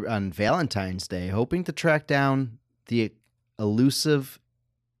Valentine's Day, hoping to track down the elusive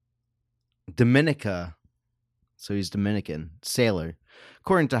Dominica. So he's Dominican sailor.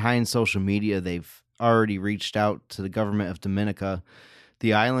 According to Heinz social media, they've already reached out to the government of Dominica,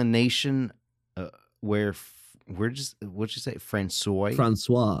 the island nation what'd you say? Francois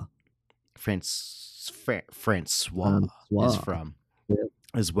is from, yeah.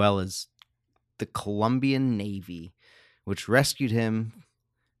 As well as the Colombian Navy, which rescued him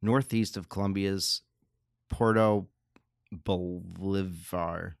northeast of Colombia's Puerto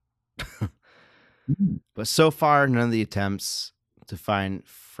Bolivar. But so far, none of the attempts to find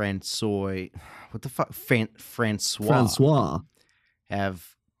Francois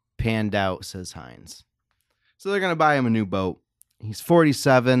have panned out, says Heinz. So they're going to buy him a new boat, He's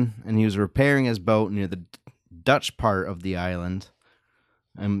 47, and he was repairing his boat near the Dutch part of the island.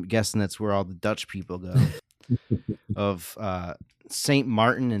 I'm guessing that's where all the Dutch people go. Of St.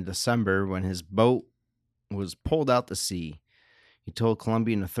 Martin in December when his boat was pulled out to sea. He told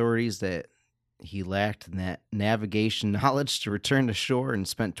Colombian authorities that he lacked navigation knowledge to return to shore and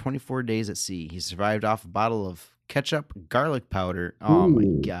spent 24 days at sea. He survived off a bottle of ketchup, garlic powder. Oh my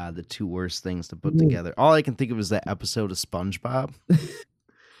Ooh. God, the two worst things to put together. All I can think of is that episode of SpongeBob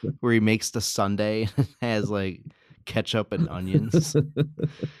where he makes the sundae and has like ketchup and onions.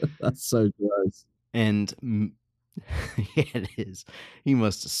 That's so gross. And yeah, it is. He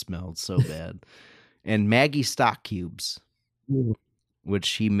must have smelled so bad. And Maggie stock cubes, Ooh. which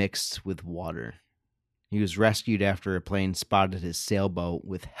he mixed with water. He was rescued after a plane spotted his sailboat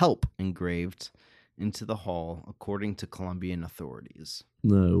with "help" engraved into the hull, according to Colombian authorities.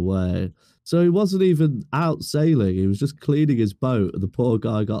 No way. So he wasn't even out sailing. He was just cleaning his boat, and the poor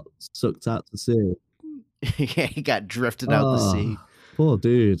guy got sucked out to sea. Yeah, he got drifted out to sea. Poor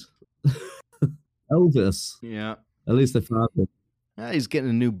dude. Elvis. Yeah. At least they found him. He's getting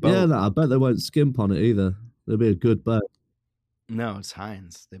a new boat. Yeah, no, I bet they won't skimp on it either. It'll be a good boat. No, it's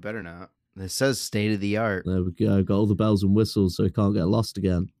Heinz. They better not. It says state of the art. There we go. Got all the bells and whistles so he can't get lost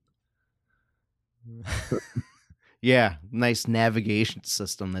again. Yeah, nice navigation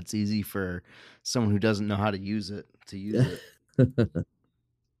system that's easy for someone who doesn't know how to use it to use it.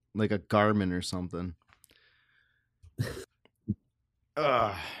 Like a Garmin or something.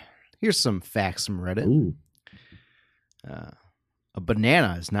 Here's some facts from Reddit. Ooh. A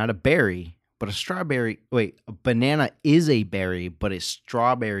banana is not a berry, but a strawberry. Wait, a banana is a berry, but a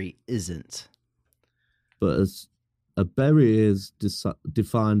strawberry isn't. But as a berry is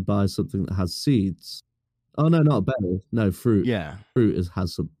defined by something that has seeds. Oh no, not a berry. No, fruit. Yeah. Fruit is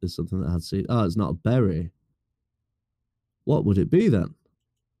something that has seeds. Oh, it's not a berry. What would it be then?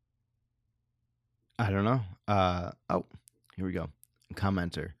 I don't know. Oh, here we go.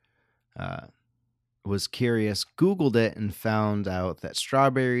 Commenter was curious, Googled it, and found out that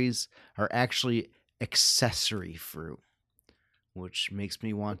strawberries are actually accessory fruit, which makes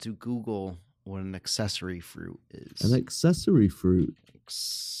me want to Google what an accessory fruit is. An accessory fruit.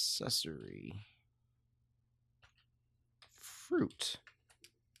 Accessory fruit.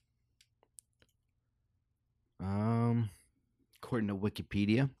 According to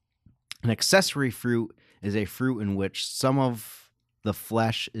Wikipedia, an accessory fruit is a fruit in which some of the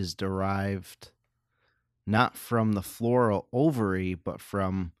flesh is derived not from the floral ovary, but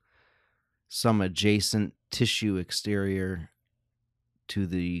from some adjacent tissue exterior to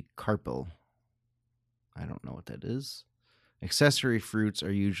the carpel. I don't know what that is. Accessory fruits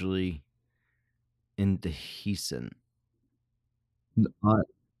are usually indehiscent.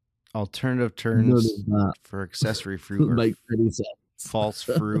 Alternative terms for accessory fruit are make any sense. False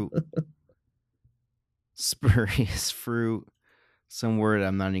fruit, spurious fruit, some word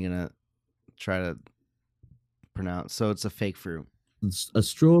I'm not even gonna try to pronounce. So it's a fake fruit. A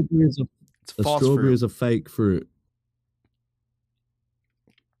strawberry is It's a false strawberry fruit. is a fake fruit.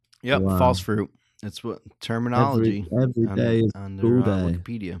 Yep, Wow. false fruit. That's what terminology Every day is on school their, day.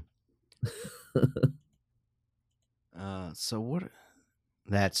 Wikipedia. So what?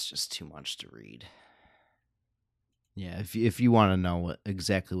 That's just too much to read. Yeah, if you want to know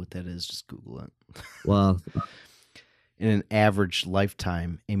exactly what that is, just Google it. Wow. In an average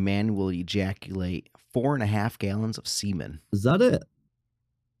lifetime, a man will ejaculate 4.5 gallons of semen. Is that it?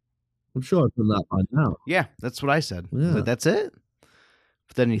 I'm sure I've done that by now. Yeah, that's what I said. I was Yeah. like, that's it.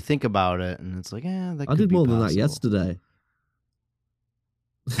 But then you think about it, and it's like, that I could did be more than that possible. yesterday.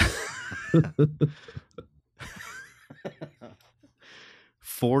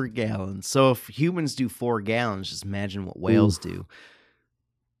 4 gallons. So if humans do 4 gallons, just imagine what whales do.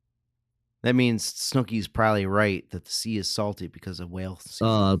 That means Snooki's probably right that the sea is salty because of whale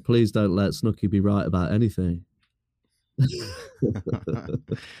semen. Oh, please don't let Snooki be right about anything.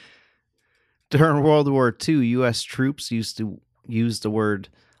 During World War II, U.S. troops used to use the word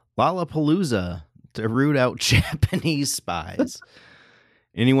Lollapalooza to root out Japanese spies.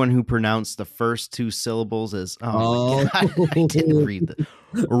 Anyone who pronounced the first 2 syllables as my God, I didn't read that.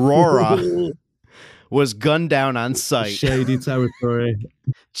 Aurora was gunned down on sight. Shady territory.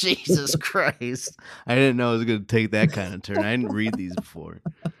 Jesus Christ. I didn't know it was going to take that kind of turn. I didn't read these before.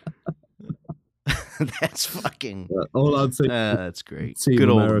 That's fucking... All I'd say that's great. Team Good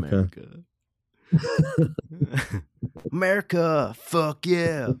old America. America. America, fuck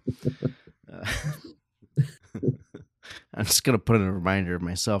yeah. I'm just going to put in a reminder of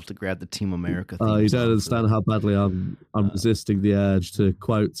myself to grab the Team America theme you song don't for understand that. how badly I'm resisting the urge to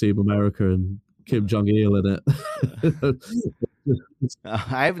quote Team America and Kim Jong-il in it.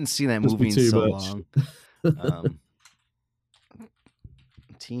 I haven't seen that Must be movie in too so much. long.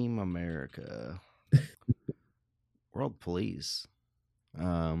 Team America, World Police.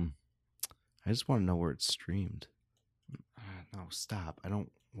 I just want to know where it's streamed. No, stop. I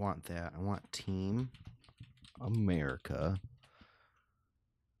don't want that. I want Team America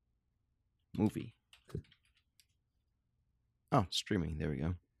movie. Oh, streaming. There we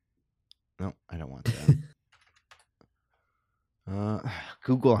go. No, I don't want that.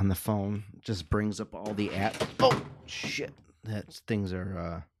 Google on the phone just brings up all the apps. Oh, shit. Things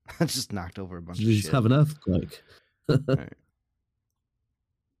are I just knocked over a bunch Did of you shit. just have an earthquake? Right.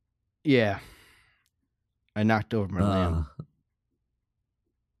 Yeah. I knocked over my lamp.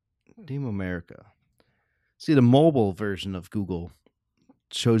 Team America. See, the mobile version of Google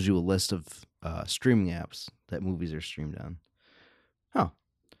shows you a list of streaming apps that movies are streamed on. Oh,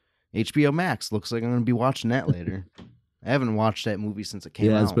 HBO Max. Looks like I'm going to be watching that later. I haven't watched that movie since it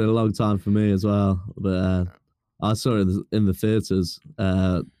came out. Yeah, it's been a long time for me as well. But I saw it in the theaters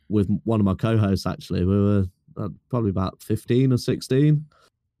with one of my co-hosts, actually. We were probably about 15 or 16.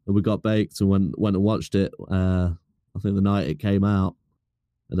 And we got baked and went and watched it. I think the night it came out.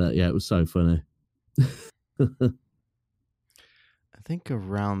 And yeah, it was so funny. I think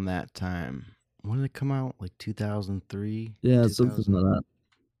around that time. When did it come out? Like 2003? Yeah, something like that.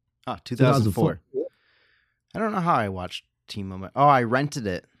 Oh, 2004. I don't know how I watched Team America. Oh, I rented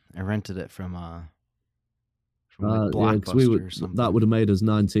it. I rented it from like Blockbuster 'cause or something. that would have made us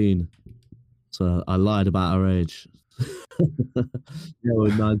 19. So I lied about our age. Yeah,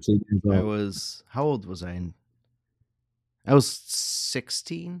 we're 19 years old. How old was I? I was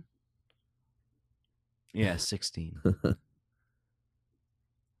 16. Yeah, 16.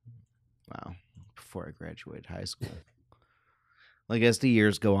 Wow. Before I graduated high school. Like, as the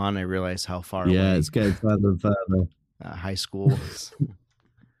years go on, I realize how far away Yeah, it's getting further and further. high school was.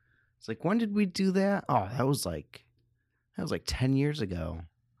 It's like, when did we do that? Oh, that was like 10 years ago.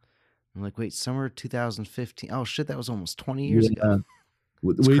 I'm like, wait, summer 2015. Oh shit, that was almost 20 years ago.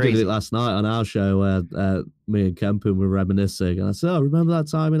 We It's did crazy. it last night on our show where me and Kempin were reminiscing. And I said, oh, remember that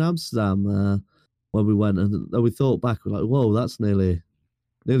time in Amsterdam when we went? And then we thought back, we're like, whoa, that's nearly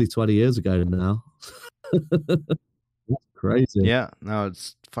 20 years ago now. That's crazy. Yeah, no,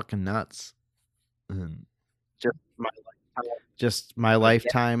 it's fucking nuts. Just my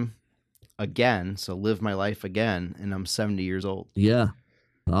lifetime again. So live my life again, and I'm 70 years old. Yeah.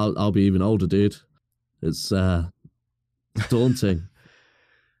 I'll be even older, dude. It's daunting.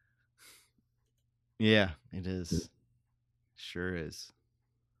 Yeah, it is. Sure is.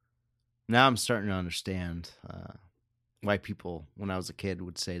 Now I'm starting to understand why people, when I was a kid,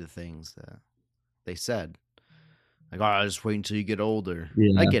 would say the things that they said. Like, oh, just wait until you get older.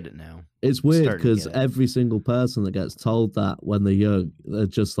 Yeah. I get it now. It's weird Starting to because get it. every single person that gets told that when they're young, they're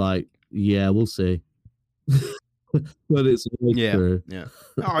just like, yeah, we'll see. But it's always true. Yeah.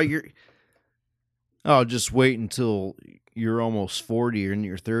 Just wait until you're almost 40 or in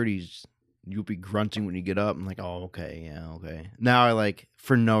your 30s. You'll be grunting when you get up. I'm like, oh, okay, yeah, okay. Now I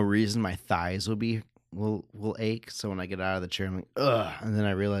for no reason, my thighs will ache. So when I get out of the chair, I'm like, ugh, and then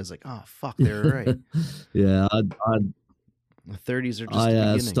I realize, like, oh fuck, they're right. Yeah, The 30s are just the I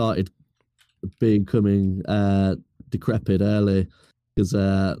beginning. started becoming decrepit early because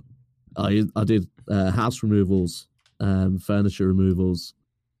I did house removals and furniture removals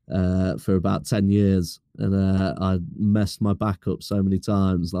for about 10 years, and I messed my back up so many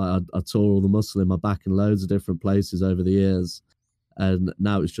times. Like I tore all the muscle in my back in loads of different places over the years, and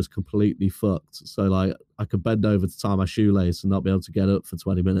now it's just completely fucked. So like I could bend over to tie my shoelace and not be able to get up for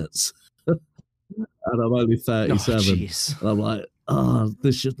 20 minutes. And I'm only 37. jeez. And I'm like, oh,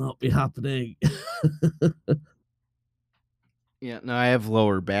 this should not be happening. Yeah, no, I have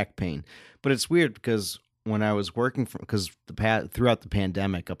lower back pain, but it's weird because when I was working throughout the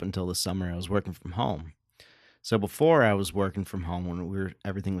pandemic up until the summer, I was working from home. So before I was working from home, when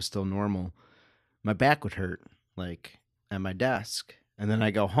everything was still normal, my back would hurt like at my desk, and then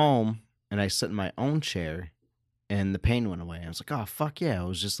I go home and I sit in my own chair, and the pain went away. I was like, oh fuck yeah, it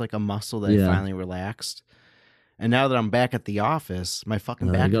was just like a muscle that finally relaxed. And now that I'm back at the office, my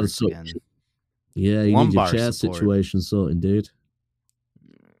fucking back hurts again. Yeah, you Lumbar need your chair support. situation sorted, dude.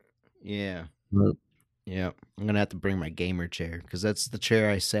 Yeah. But, Yeah, I'm gonna have to bring my gamer chair because that's the chair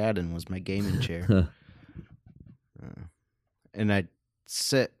I sat in was my gaming chair. And I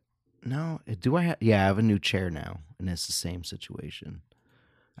sit. No, do I have? Yeah, I have a new chair now, and it's the same situation.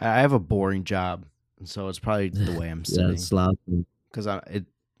 I have a boring job, and so it's probably the way I'm yeah, sitting. it's loud. Because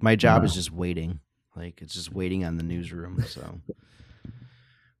my job is just waiting. Like it's just waiting on the newsroom. So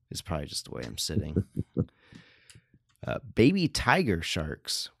it's probably just the way I'm sitting. Baby tiger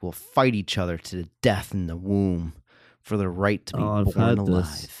sharks will fight each other to the death in the womb for the right to be Oh, I've born heard alive.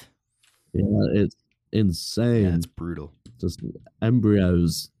 this. Yeah, it's insane. Yeah, it's brutal. Just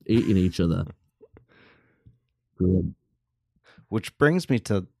embryos eating each other. Grim. Which brings me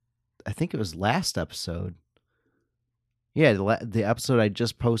to, I think it was last episode. Yeah, the episode I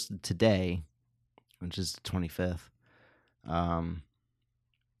just posted today, which is the 25th,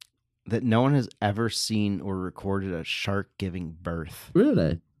 that no one has ever seen or recorded a shark giving birth.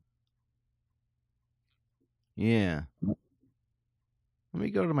 Really? Yeah. Let me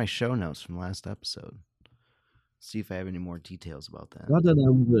go to my show notes from last episode. See if I have any more details about that. I don't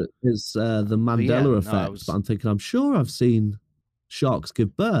know, but it's the Mandela effect. But I'm thinking, I'm sure I've seen sharks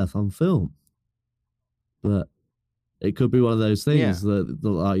give birth on film. But it could be one of those things that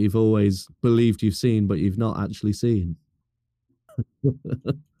like, you've always believed you've seen, but you've not actually seen.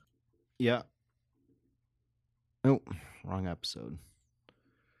 Yeah. Oh, wrong episode.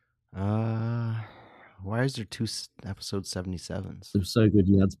 Why is there two episode 77s? It was so good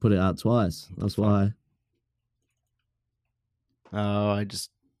you had to put it out twice. That's why. Oh,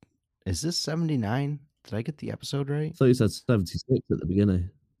 is this 79? Did I get the episode right? I thought you said 76 at the beginning.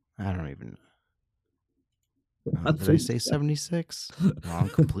 I don't even know. Did I say 76? No, I'm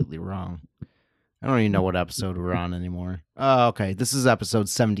completely wrong. I don't even know what episode we're on anymore. Oh, okay. This is episode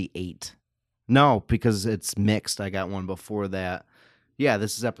 78. No, because it's mixed. I got one before that. Yeah,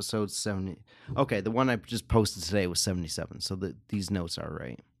 this is episode 70. Okay, the one I just posted today was 77. So these notes are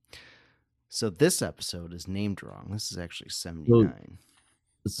right. So this episode is named wrong. This is actually 79. Well,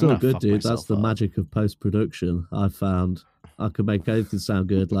 it's so good, dude. That's the magic of post-production. I found I could make anything sound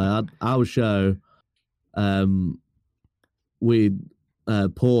good. Like our show, we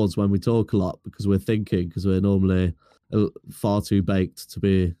pause when we talk a lot because we're thinking, because we're normally far too baked to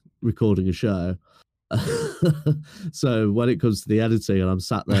be recording a show. So when it comes to the editing and I'm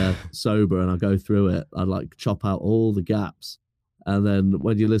sat there sober and I go through it, I like chop out all the gaps, and then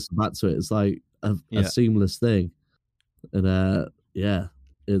when you listen back to it, it's like a seamless thing. And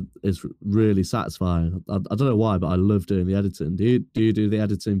it's really satisfying. I don't know why, but I love doing the editing. Do you do the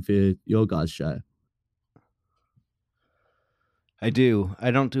editing for your guys' show? I do.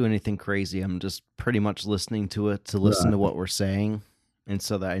 I don't do anything crazy. I'm just pretty much listening to it to listen to what we're saying, and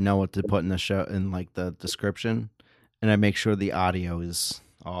so that I know what to put in the show, in like the description, and I make sure the audio is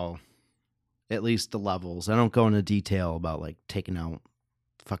all, at least the levels. I don't go into detail about like taking out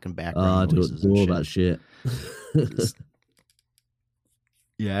fucking background noises. Do all that shit.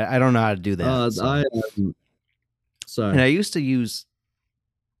 Yeah, I don't know how to do that. Sorry. And I used to use.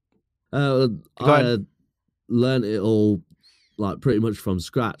 I learned it all like pretty much from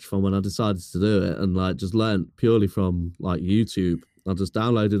scratch from when I decided to do it, and like just learned purely from like YouTube. I just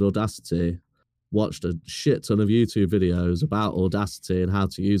downloaded Audacity, watched a shit ton of YouTube videos about Audacity and how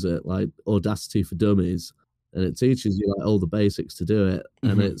to use it, like Audacity for Dummies, and it teaches you like all the basics to do it.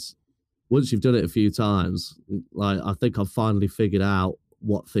 Mm-hmm. And it's once you've done it a few times, like I think I've finally figured out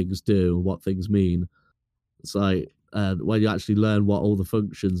what things do and what things mean. It's like when you actually learn what all the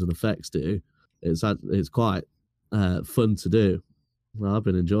functions and effects do, it's quite fun to do. Well, I've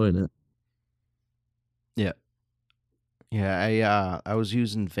been enjoying it. Yeah, I was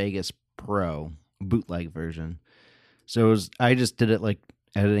using Vegas Pro bootleg version, so I just did it like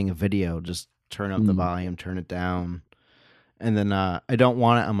editing a video. Just turn up the volume, turn it down, and then I don't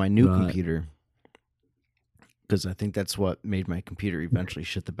want it on my new computer because I think that's what made my computer eventually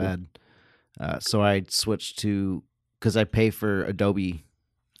shit the bed. So I switched to, because I pay for Adobe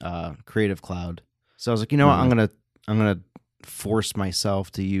Creative Cloud. So I was like, you know what, I'm gonna force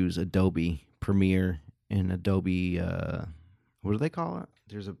myself to use Adobe Premiere and Adobe, what do they call it?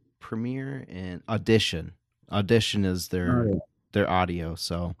 There's a Premiere and Audition. Audition is their audio.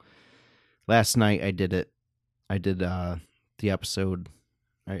 So last night I did it. I did the episode.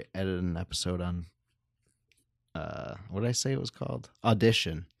 I edited an episode on what did I say it was called?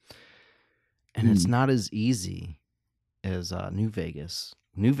 Audition. And it's not as easy as New Vegas.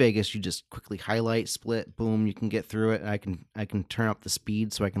 New Vegas, you just quickly highlight, split, boom, you can get through it. I can turn up the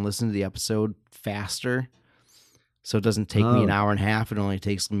speed so I can listen to the episode faster. So it doesn't take me an hour and a half. It only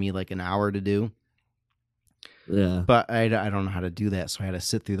takes me like an hour to do. Yeah. But I don't know how to do that. So I had to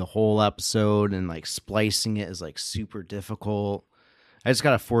sit through the whole episode, and like splicing it is like super difficult. I just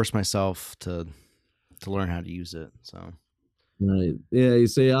got to force myself to learn how to use it. So. Right. Yeah, you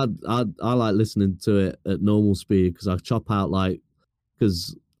see, I like listening to it at normal speed because I chop out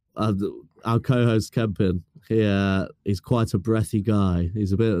because our co-host Kempin, he's quite a breathy guy.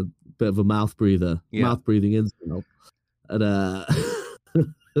 He's a bit of a mouth breather, mouth breathing incel, and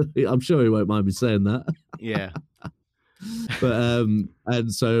I'm sure he won't mind me saying that. Yeah. But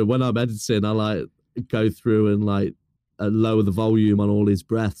and so when I'm editing, I like go through and like lower the volume on all his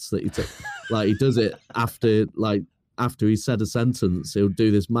breaths that he took. Like he does it after he said a sentence, he'll do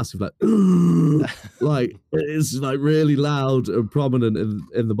this massive like it's like really loud and prominent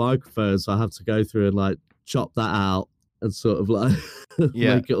in the microphone. So I have to go through and like chop that out and sort of like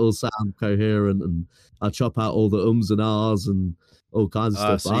make it all sound coherent. And I chop out all the ums and ahs and all kinds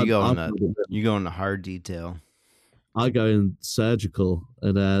of stuff. So you go into hard detail. I go in surgical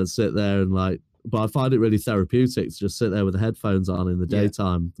and sit there and like, but I find it really therapeutic to just sit there with the headphones on in the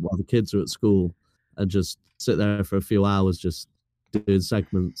daytime while the kids are at school and just sit there for a few hours just doing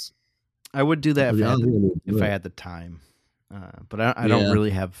segments. I would do that if I had the time. But I don't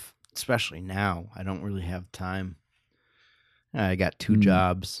really have, especially now, I don't really have time. I got 2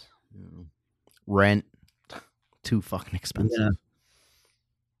 jobs, rent, too fucking expensive. Yeah.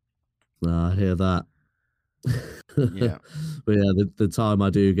 No, I hear that. Yeah. But yeah, the time I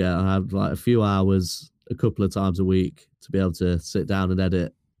do get, I have like a few hours a couple of times a week to be able to sit down and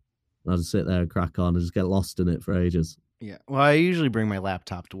edit. I just sit there and crack on and just get lost in it for ages. Yeah. Well, I usually bring my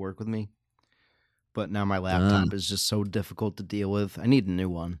laptop to work with me, but now my laptop is just so difficult to deal with. I need a new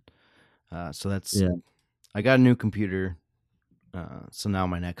one. So that's, I got a new computer. So now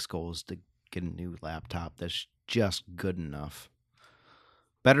my next goal is to get a new laptop that's just good enough.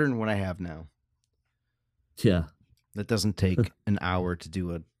 Better than what I have now. Yeah. That doesn't take an hour to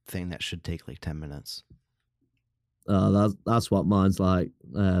do a thing that should take like 10 minutes. That's what mine's like.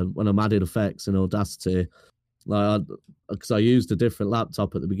 When I'm adding effects in Audacity, like because I used a different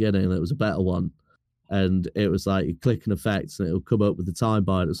laptop at the beginning and it was a better one, and it was like you click an effect and it'll come up with the time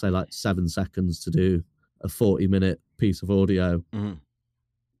bar. It'll say like 7 seconds to do a 40-minute piece of audio. Mm-hmm.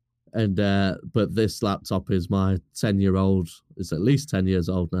 And but this laptop is my 10-year-old. It's at least 10 years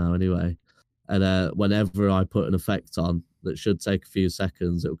old now, anyway. And whenever I put an effect on that should take a few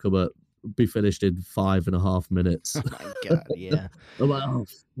seconds, it'll come up, be finished in 5.5 minutes. Oh my god, yeah. I'm like, oh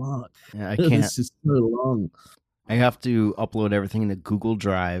fuck. Yeah, I can't. This is so long. I have to upload everything into Google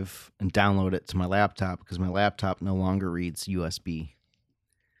Drive and download it to my laptop because my laptop no longer reads USB.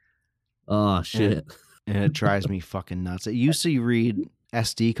 Oh shit. And it drives me fucking nuts. It used to read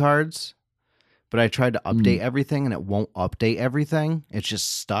SD cards, but I tried to update everything and it won't update everything. It's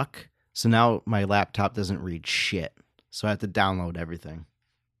just stuck. So now my laptop doesn't read shit. So I have to download everything.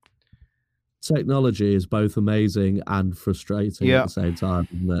 Technology is both amazing and frustrating at the same time,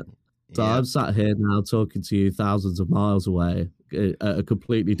 isn't it? So I'm sat here now talking to you thousands of miles away at a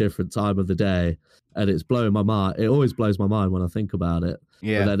completely different time of the day, and it's blowing my mind. It always blows my mind when I think about it.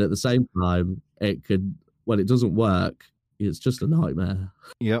 Yeah. But then at the same time, it could, when it doesn't work, it's just a nightmare.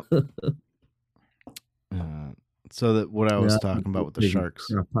 Yep. So that what I was talking about with the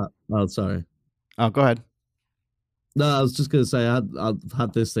sharks. Oh, sorry. Oh, go ahead. No, I was just going to say I've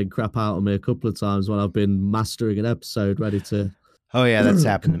had this thing crap out on me a couple of times when I've been mastering an episode, ready to. Oh yeah, that's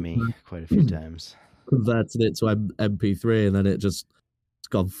happened to me quite a few times. Converted it to MP3, and then it's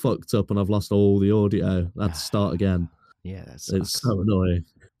gone fucked up, and I've lost all the audio. I had to start again. Yeah, that's it's so annoying.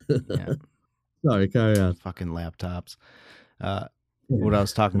 Yeah. Sorry, carry on. Fucking laptops. What I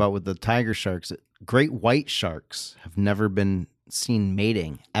was talking about with the tiger sharks, great white sharks have never been seen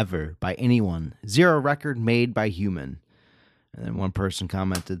mating ever by anyone. 0 record made by human. And then one person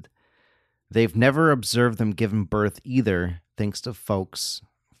commented, they've never observed them giving birth either. Thanks folks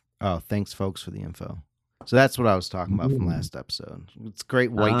for the info. So that's what I was talking about from last episode. It's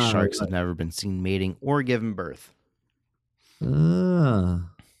great white sharks have never been seen mating or giving birth.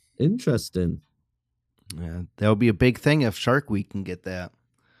 Interesting. Yeah, that'll be a big thing if Shark Week can get that.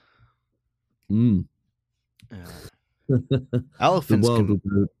 Elephants the world can would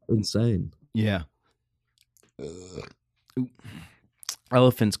go insane. Yeah.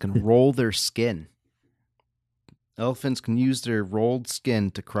 Elephants can roll their skin. Elephants can use their rolled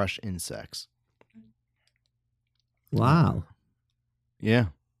skin to crush insects. Wow. Yeah.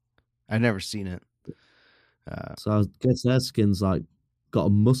 I've never seen it. So I guess their skin's like got a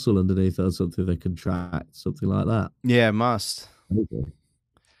muscle underneath or something they contract, something like that. Yeah, it must. Okay.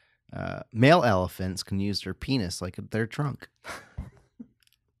 Male elephants can use their penis like their trunk.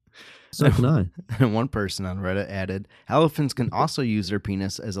 So can I. And one person on Reddit added, elephants can also use their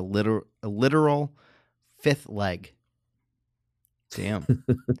penis as a literal 5th leg. Damn.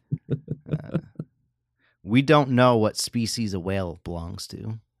 We don't know what species a whale belongs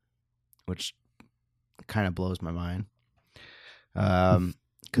to, which kind of blows my mind.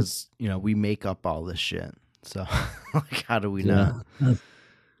 Because, we make up all this shit. So, like, how do we know?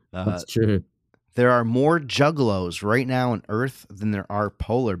 That's true. There are more juggalos right now on Earth than there are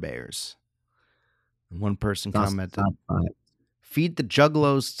polar bears. One person That's commented, sad fact. feed the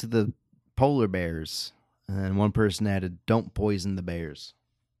juggalos to the polar bears. And then one person added, don't poison the bears.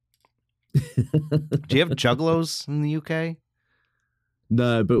 Do you have juggalos in the UK?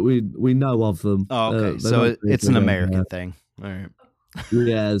 No, but we know of them. Oh, okay. They're So not it's an big over American thing. All right. there.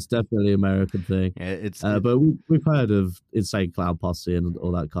 Yeah, it's definitely an American thing. Yeah, it's But we've heard of Insane Clown Posse and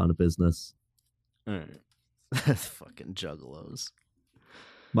all that kind of business. all right. Fucking juggalos.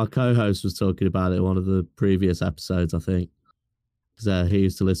 My co-host was talking about it in one of the previous episodes, I think. Because he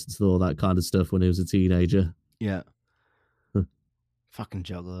used to listen to all that kind of stuff when he was a teenager. Yeah. Huh. Fucking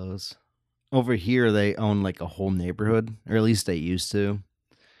juggalos. Over here, they own like a whole neighborhood, or at least they used to.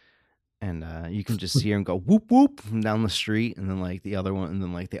 And you can just hear them go whoop whoop from down the street, and then like the other one, and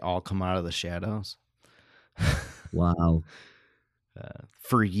then like they all come out of the shadows. Wow.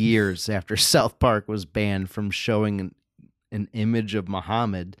 For years after South Park was banned from showing an image of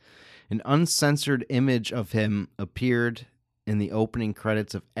Muhammad, an uncensored image of him appeared in the opening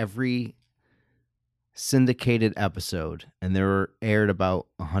credits of every syndicated episode, and they were aired about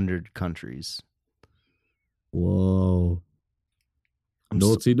 100 countries. Whoa. I'm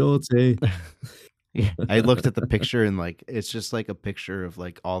Naughty. Yeah, I looked at the picture and like it's just like a picture of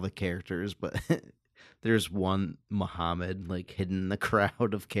like all the characters, but there's one Muhammad like hidden in the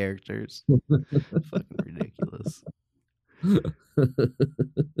crowd of characters. Fucking ridiculous.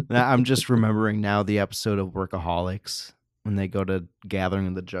 I'm just remembering now the episode of Workaholics when they go to Gathering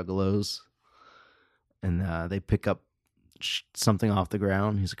of the Juggalos and they pick up something off the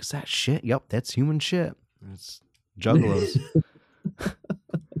ground. He's like, "Is that shit?" "Yep, that's human shit. It's Juggalos."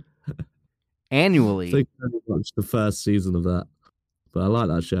 Annually. I think I only watched the first season of that, but I like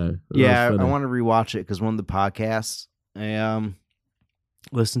that show. Yeah, That was I funny. want to rewatch it because one of the podcasts I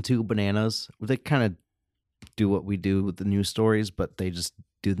listen to, Bananas, they kind of do what we do with the news stories, but they just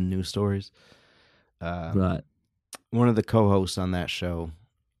do the news stories. Right. One of the co-hosts on that show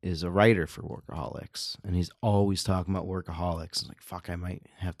is a writer for Workaholics, and he's always talking about Workaholics. I'm like, fuck, I might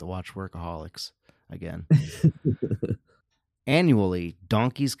have to watch Workaholics again. Annually,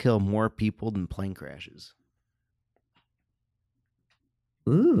 donkeys kill more people than plane crashes.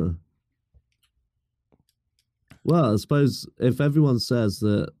 Well, I suppose if everyone says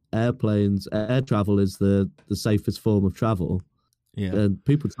that air travel is the safest form of travel, Yeah. then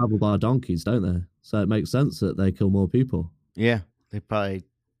people travel by donkeys, don't they? So it makes sense that they kill more people. Yeah, they probably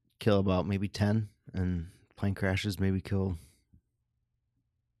kill about maybe 10, and plane crashes maybe kill...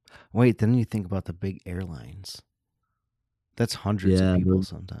 Wait, then you think about the big airlines. That's hundreds Yeah, of people but-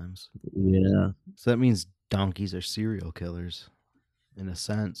 sometimes. Yeah. So that means donkeys are serial killers, in a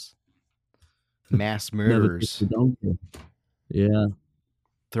sense. Mass Never murderers, kissed a donkey. Yeah.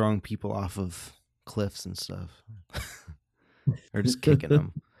 throwing people off of cliffs and stuff. Or just kicking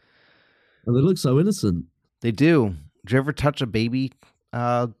them. And they look so innocent. They do. Did you ever touch a baby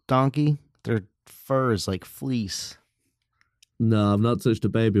donkey? Their fur is like fleece. No, I've not touched a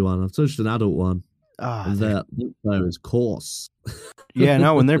baby one. I've touched an adult one. Ah, And that fur is coarse. yeah,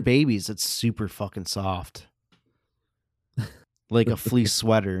 no, when they're babies, it's super fucking soft. Like a fleece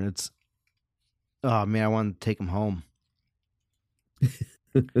sweater. It's, oh man, I want to take them home.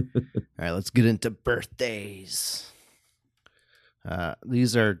 All right, let's get into birthdays.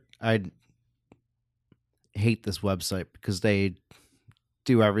 These are, I hate this website because they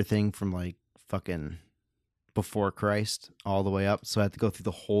do everything from like fucking before Christ all the way up. So I have to go through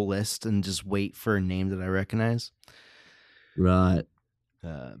the whole list and just wait for a name that I recognize. Right.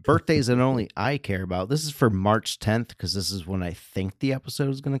 Birthdays that only I care about. This is for March 10th because this is when I think the episode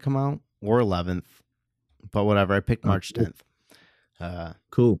is going to come out, or 11th. But whatever, I picked March 10th.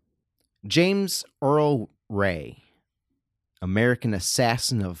 Cool. James Earl Ray, American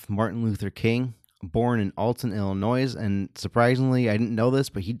assassin of Martin Luther King, born in Alton, Illinois. And surprisingly, I didn't know this,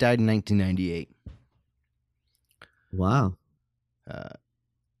 but he died in 1998. Wow.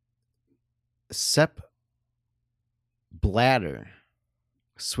 Sepp Blatter,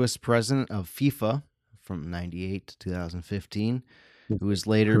 Swiss president of FIFA from 98 to 2015, who was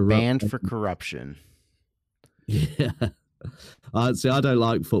later banned for corruption. Yeah. See, I don't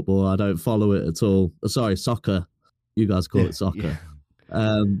like football. I don't follow it at all. Sorry, soccer. You guys call it soccer.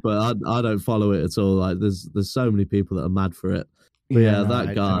 Yeah. But I don't follow it at all. Like there's so many people that are mad for it. But yeah, no, that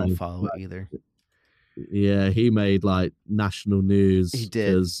I guy. don't follow it either. Yeah, he made like national news. He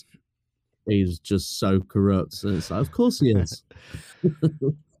did. Because he's just so corrupt. And it's like, of course he is.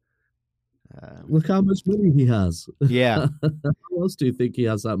 Look how much money he has. Yeah. How else do you think he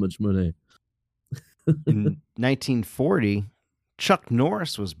has that much money? In 1940, Chuck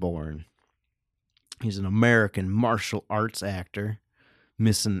Norris was born. He's an American martial arts actor,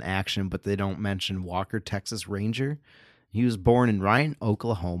 missing action, but they don't mention Walker, Texas Ranger. He was born in Ryan,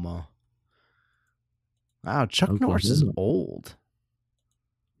 Oklahoma. Wow, Chuck Norris is old.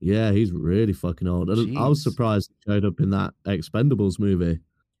 Yeah, he's really fucking old. I was surprised he showed up in that Expendables movie.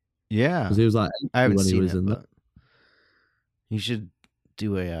 Yeah, because he was like, I haven't when seen he was it, in but that. he should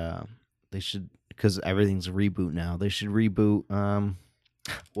do a. They should, because everything's a reboot now. They should reboot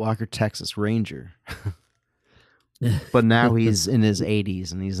Walker, Texas Ranger. But now he's in his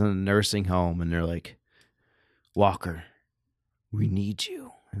 80s and he's in a nursing home, and they're like, Walker, we need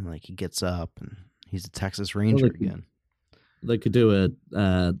you. And like he gets up and he's a Texas Ranger again. They could do a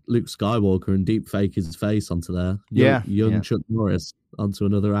Luke Skywalker and deep fake his face onto there. Young Chuck Norris onto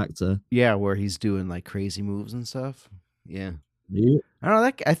another actor. Yeah, where he's doing like crazy moves and stuff. Yeah. Yeah. I don't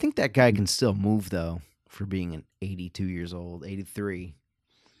know. I think that guy can still move though, for being an 82 years old, 83.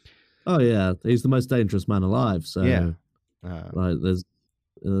 Oh yeah, he's the most dangerous man alive. So yeah, like there's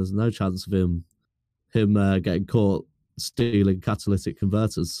no chance of him getting caught stealing catalytic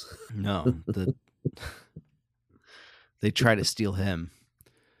converters. No, they try to steal him.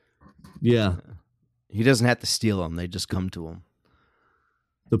 Yeah, he doesn't have to steal them; they just come to him.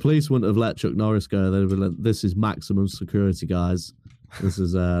 The police wouldn't have let Chuck Norris go. They'd have been like, "This is maximum security, guys. This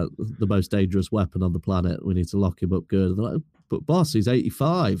is the most dangerous weapon on the planet. We need to lock him up good." And they're like, "But boss, he's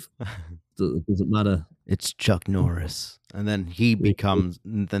 85. It doesn't matter. It's Chuck Norris." And then he becomes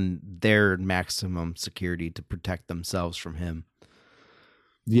their maximum security to protect themselves from him.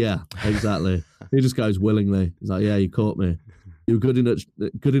 Yeah, exactly. He just goes willingly. He's like, "Yeah, you caught me. You were good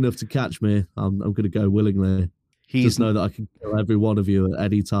enough to catch me. I'm going to go willingly. Just know that I can kill every one of you at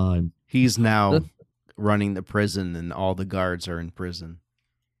any time." He's now running the prison, and all the guards are in prison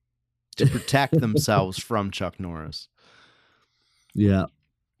to protect themselves from Chuck Norris. Yeah.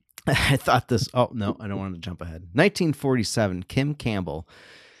 I thought this. Oh, no, I don't want to jump ahead. 1947, Kim Campbell,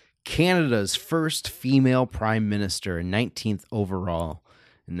 Canada's first female prime minister and 19th overall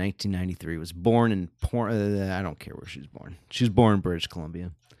in 1993, was born in I don't care where she was born. She was born in British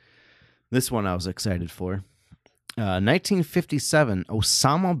Columbia. This one I was excited for. 1957,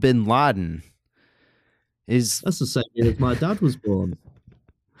 Osama bin Laden is... That's the same year as my dad was born.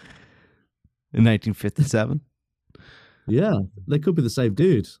 In 1957? Yeah, they could be the same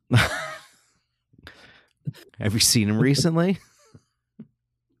dude. Have you seen him recently?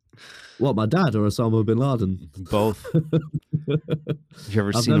 What, my dad or Osama bin Laden? Both. Have you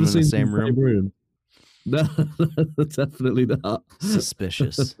ever seen him in the same room? No, definitely not.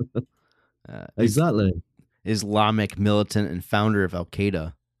 Suspicious. Exactly. Islamic militant and founder of Al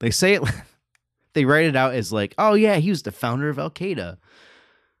Qaeda. They say it. They write it out as like, oh yeah, he was the founder of Al Qaeda.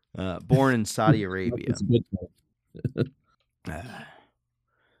 Born in Saudi Arabia.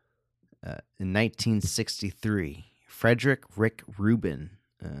 In 1963, Frederick Rick Rubin,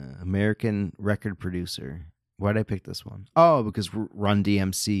 American record producer. Why did I pick this one? Oh, because Run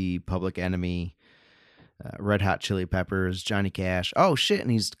DMC, Public Enemy, Red Hot Chili Peppers, Johnny Cash. Oh shit,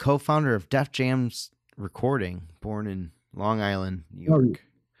 and he's co-founder of Def Jam's Recording, born in Long Island, New York.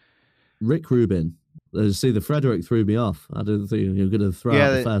 Rick Rubin. See, the Frederick threw me off. I didn't think you were going to throw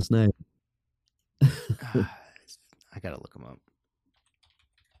out the first name. I gotta look him up.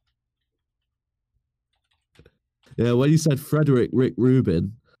 Yeah, when you said Frederick Rick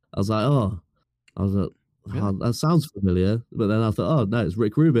Rubin, I was like, oh, that sounds familiar. But then I thought, oh no, it's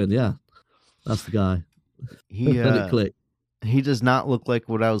Rick Rubin. Yeah, that's the guy. Then it clicked. He does not look like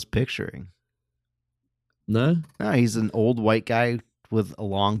what I was picturing. No, he's an old white guy with a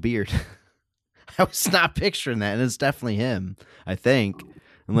long beard. I was not picturing that, and it's definitely him, I think,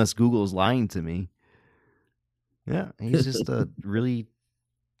 unless Google is lying to me. Yeah, he's just a really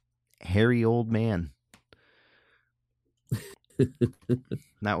hairy old man.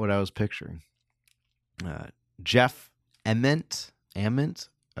 Not what I was picturing. Jeff Ament,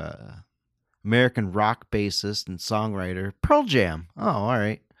 American rock bassist and songwriter, Pearl Jam. Oh, all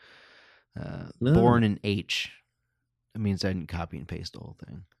right. Born in H. That means I didn't copy and paste the whole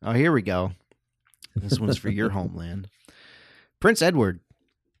thing. Oh, here we go. This one's for your homeland. Prince Edward,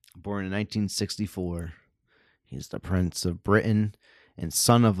 born in 1964. He's the Prince of Britain and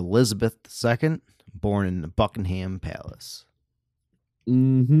son of Elizabeth II, born in the Buckingham Palace.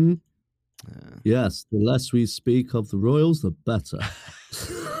 Mm-hmm. Yes, the less we speak of the royals, the better.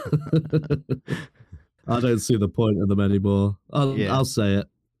 I don't see the point of them anymore. I'll say it.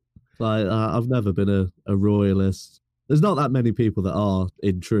 Like, I've never been a royalist. There's not that many people that are,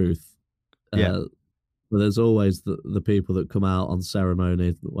 in truth. Yeah. But there's always the people that come out on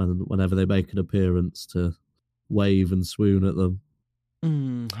ceremony whenever they make an appearance to wave and swoon at them.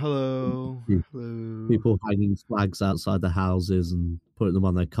 Hello. Yeah. Hello. People hanging flags outside the houses and putting them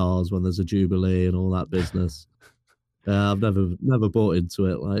on their cars when there's a jubilee and all that business. I've never bought into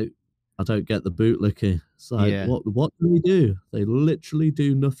it. Like, I don't get the bootlicking. It's like, Yeah. what do they do? They literally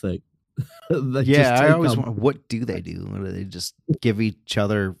do nothing. They Yeah, just I take always our- wonder, what do they do? What do they just give each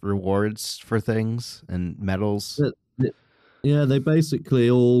other rewards for things and medals? Yeah, they basically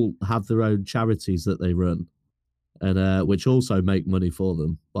all have their own charities that they run, and which also make money for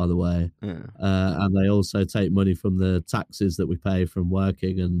them, by the way. Yeah. And they also take money from the taxes that we pay from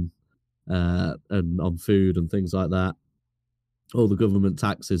working and on food and things like that. All the government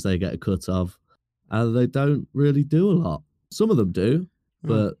taxes they get a cut of, and they don't really do a lot. Some of them do,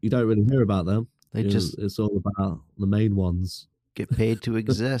 but you don't really hear about them. They It's all about the main ones. get paid to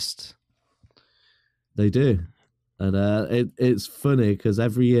exist. They do, and it's funny because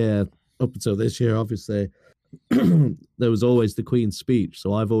every year up until this year, obviously, there was always the Queen's speech.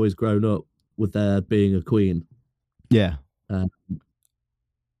 So I've always grown up with there being a queen. Yeah. Because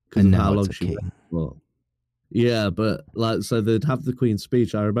And of now how it's long a she king. reigned for. Yeah, but like, so they'd have the Queen's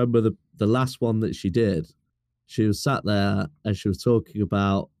speech. I remember the last one that she did. She was sat there and she was talking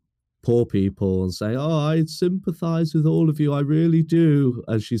about poor people and saying, "Oh, I sympathise with all of you. I really do."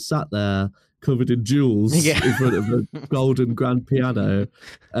 And she sat there covered in jewels Yeah. in front of a golden grand piano,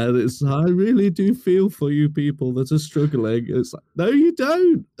 and it's, "I really do feel for you people that are struggling." It's like, no, you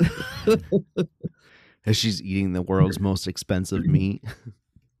don't. As she's eating the world's most expensive meat.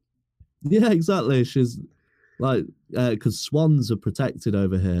 Yeah, exactly. She's like, because swans are protected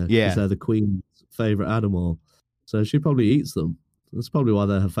over here. Yeah. Because they're the Queen's favorite animal, so she probably eats them. That's probably why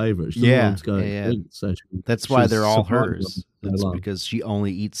they're her favorite. She doesn't want Yeah, them to go yeah, yeah. extinct, so That's why she's they're all survived hers. them so It's long. because she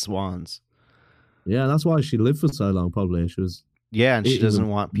only eats swans. Yeah, that's why she lived for so long. Probably she was Yeah, and she Eating doesn't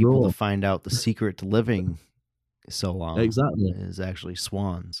them want people raw. to find out the secret to living so long. Exactly. Is actually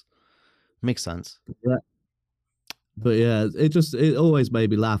swans. Makes sense. But yeah, it always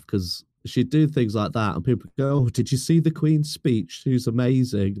made me laugh because she'd do things like that, and people go, "Oh, did you see the Queen's speech? She was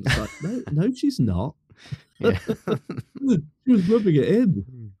amazing." It's like, no, she's not. Yeah. She was rubbing it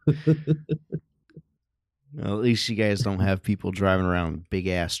in. Well, at least you guys don't have people driving around big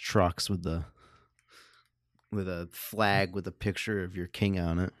ass trucks with a flag with a picture of your king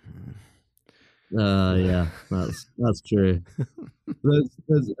on it. Yeah, that's true.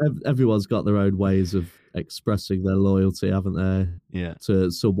 Everyone's got their own ways of expressing their loyalty, haven't they, Yeah,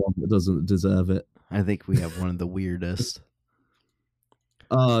 to someone that doesn't deserve it. I think we have one of the weirdest.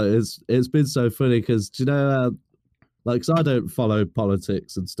 Oh, it's been so funny because, do you know, like, 'cause I don't follow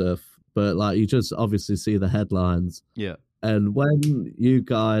politics and stuff, but like, you just obviously see the headlines. Yeah. And when you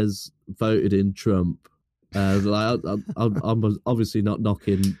guys voted in Trump, like, I'm obviously not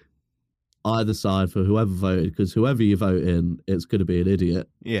knocking either side for whoever voted, because whoever you vote in, it's going to be an idiot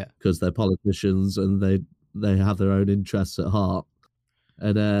Yeah. because they're politicians and they have their own interests at heart.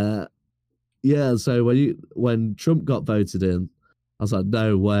 And yeah, so when Trump got voted in, I was like,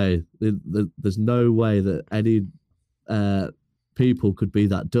 no way. There's no way that any people could be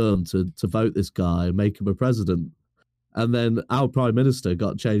that dumb to vote this guy and make him a president. And then our prime minister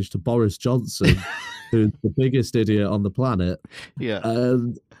got changed to Boris Johnson, who's the biggest idiot on the planet. Yeah.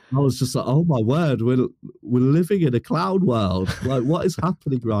 And I was just like, oh my word, we're living in a cloud world. Like, what is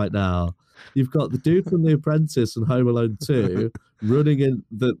happening right now? You've got the dude from The Apprentice and Home Alone 2 running in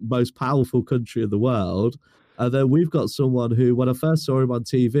the most powerful country in the world. And then we've got someone who, when I first saw him on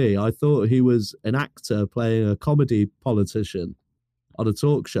TV, I thought he was an actor playing a comedy politician on a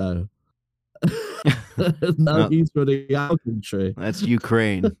talk show. Now he's running our country. That's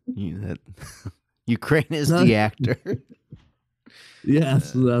Ukraine. Ukraine is the actor.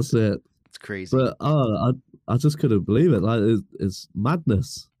 Yes, that's it. It's crazy. But I just couldn't believe it. Like, it's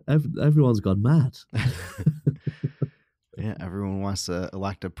madness. Everyone's gone mad. Yeah, everyone wants to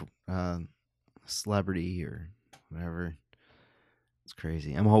elect a celebrity or whatever. It's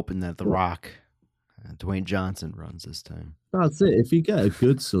crazy. I'm hoping that The Rock, Dwayne Johnson, runs this time. That's it. If you get a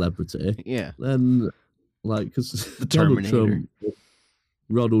good celebrity, Yeah. then, like, because The Donald Terminator. Trump,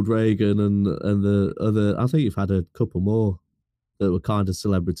 Ronald Reagan, and the other, I think you've had a couple more that were kind of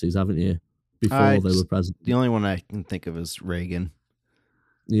celebrities, haven't you? Before they were president. The only one I can think of is Reagan.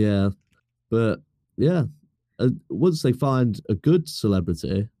 Yeah, but yeah, once they find a good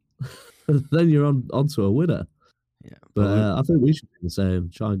celebrity, then you're onto a winner. Yeah. But I think we should do the same.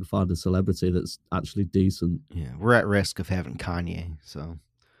 Try and find a celebrity that's actually decent. Yeah, we're at risk of having Kanye, so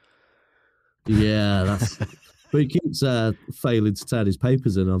Yeah, that's. But he keeps failing to turn his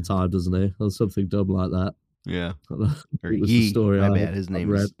papers in on time, doesn't he? Or something dumb like that. yeah. Or It was the Yee. story My I bad. His name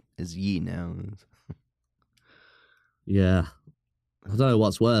read. is Yee now. Yeah. I don't know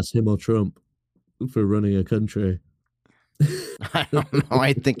what's worse, him or Trump, for running a country. I don't know.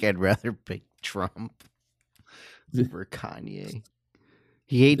 I think I'd rather pick Trump over Kanye.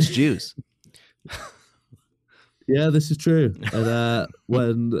 He hates Jews. Yeah, this is true. And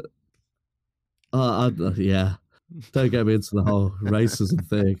when, yeah, don't get me into the whole racism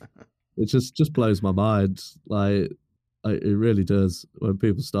thing. It just blows my mind. Like, it really does when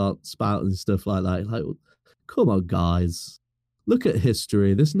people start spouting stuff like that. Like, come on, guys, look at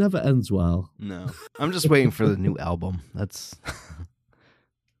history. This never ends well. No, I'm just waiting for the new album. That's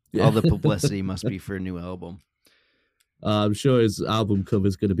Yeah. all the publicity must be for a new album. I'm sure his album cover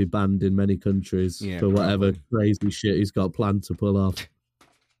is going to be banned in many countries Yeah, for whatever probably. crazy shit he's got planned to pull off.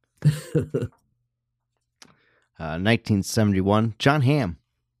 1971, John Hamm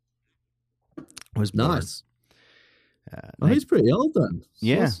was born. Nice. Oh, he's pretty old then.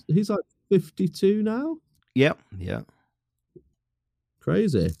 Yeah. He's like 52 now. Yep. Yeah.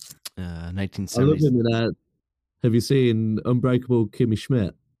 Crazy. I love 1970s. him in that. Have you seen Unbreakable Kimmy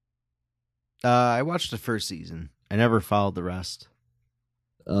Schmidt? I watched the first season. I never followed the rest.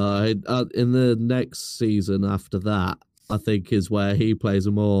 In the next season after that, I think is where he plays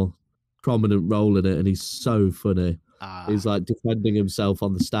a more prominent role in it, and he's so funny. He's like defending himself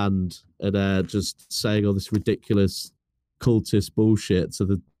on the stand and just saying all this ridiculous cultist bullshit to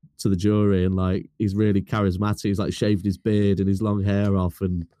the jury, and like he's really charismatic. He's like shaved his beard and his long hair off,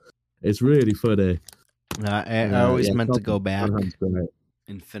 and it's really funny. I always meant to go back Tom Hanks, great.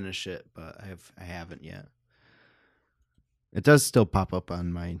 and finish it, but I haven't yet. It does still pop up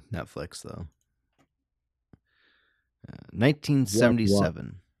on my Netflix though.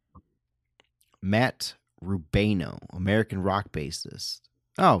 1977. Matt Rubano, American rock bassist.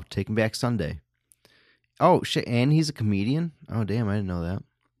 Oh, Taking Back Sunday. Oh shit, and he's a comedian. Oh damn, I didn't know that.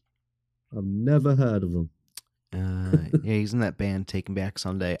 I've never heard of him. Yeah, he's in that band Taking Back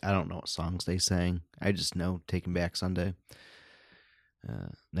Sunday. I don't know what songs they sang. I just know Taking Back Sunday.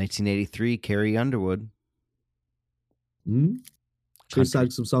 1983, Carrie Underwood. She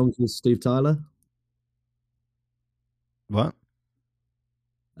sang some songs with Steve Tyler. What?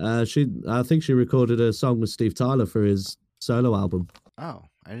 I think she recorded a song with Steve Tyler for his solo album. Oh,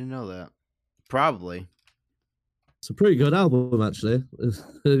 I didn't know that. Probably. It's a pretty good album, actually.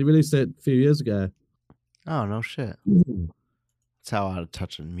 He released it a few years ago. Oh, no shit. That's how out of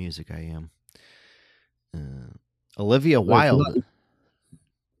touch with music I am. Olivia Wilde.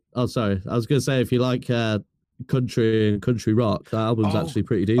 Oh, sorry. I was going to say, if you like country and country rock, that album's actually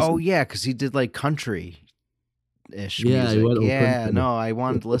pretty decent. Oh, yeah, because he did like country-ish Yeah, he music. went all Yeah, country. no, I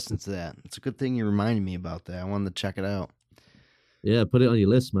wanted to listen to that. It's a good thing you reminded me about that. I wanted to check it out. Yeah, put it on your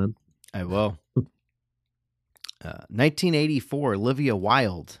list, man. I will. 1984, Olivia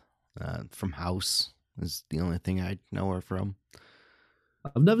Wilde from House is the only thing I know her from.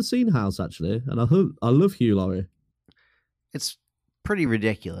 I've never seen House, actually, and I love Hugh Laurie. It's pretty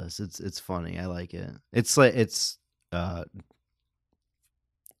ridiculous. It's funny. I like it. It's like it's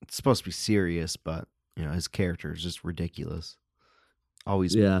supposed to be serious, but you know his character is just ridiculous.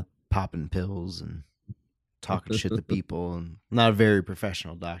 Always popping pills and talking shit to people, and not a very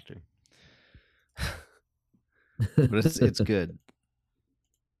professional doctor. But it's good,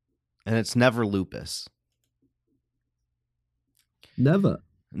 and it's never lupus. Never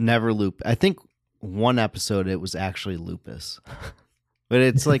lupus. I think one episode it was actually lupus, but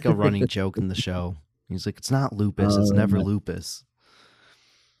it's like a running joke in the show. He's like, "It's not lupus. It's never lupus."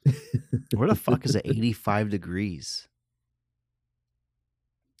 Where the fuck is it? 85 degrees.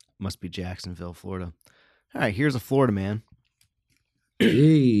 Must be Jacksonville, Florida. All right, here's a Florida man.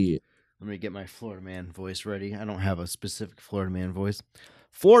 Hey. Let me get my Florida man voice ready. I don't have a specific Florida man voice.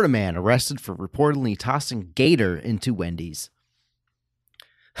 Florida man arrested for reportedly tossing gator into Wendy's.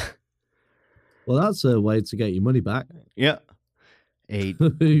 Well, that's a way to get your money back. Yeah. A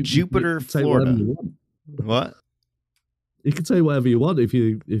You Jupiter, can take whatever Florida. you want. What? You can take whatever you want if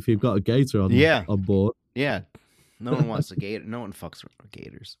you've got a gator on board. Yeah. No one wants a gator. No one fucks with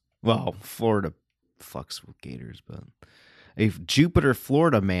gators. Well, Florida fucks with gators, but a Jupiter,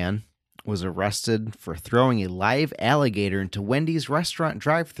 Florida man was arrested for throwing a live alligator into Wendy's restaurant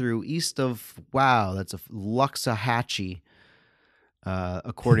drive-thru east of, that's a Luxahatchee,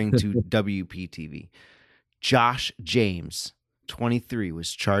 according to WPTV. Josh James, 23,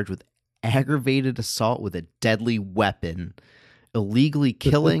 was charged with aggravated assault with a deadly weapon, illegally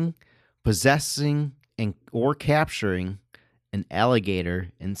killing, possessing, or capturing an alligator,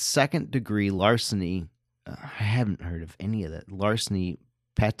 and second-degree larceny. I haven't heard of any of that. Larceny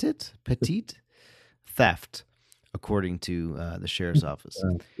petite theft, according to the sheriff's office.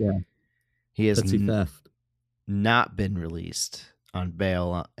 Yeah. He has Petty theft. not been released on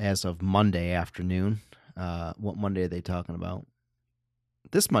bail as of Monday afternoon. What Monday are they talking about?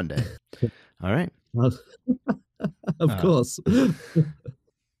 This Monday. All right. Of course. Do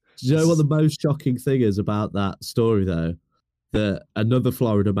you know what the most shocking thing is about that story, though? That another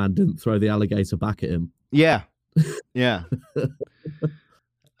Florida man didn't throw the alligator back at him. Yeah. Yeah.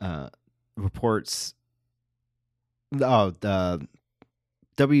 Reports. Oh, the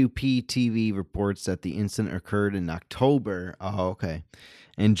WPTV reports that the incident occurred in October. Oh, okay.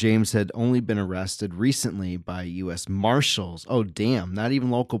 And James had only been arrested recently by U.S. Marshals. Oh, damn. Not even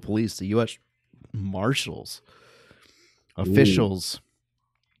local police. The U.S. Marshals. Officials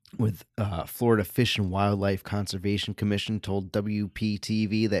with Florida Fish and Wildlife Conservation Commission told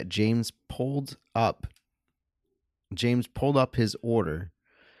WPTV that James pulled up his order.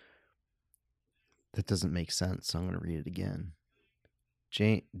 That doesn't make sense, so I'm going to read it again.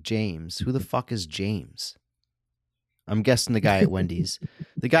 James. Who the fuck is James? I'm guessing the guy at Wendy's.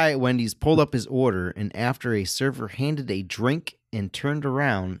 The guy at Wendy's pulled up his order, and after a server handed a drink and turned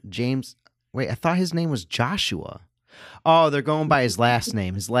around, James... Wait, I thought his name was Joshua. Oh, they're going by his last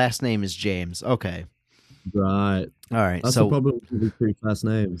name. His last name is James. Okay. Right. All right. That's the problem with the 3 first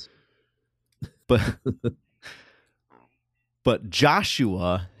names. But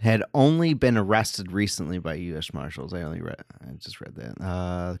Joshua had only been arrested recently by U.S. Marshals. I just read that.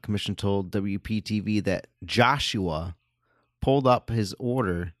 The commission told WPTV that Joshua pulled up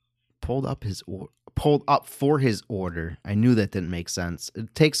for his order. I knew that didn't make sense.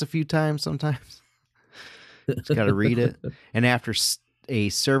 It takes a few times sometimes. Just got to read it. And after a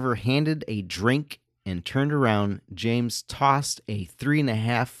server handed a drink and turned around, James tossed a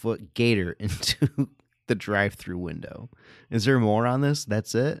 3.5-foot gator into the drive-through window. Is there more on this?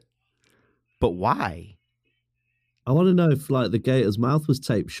 That's it? But why? I want to know if the gator's mouth was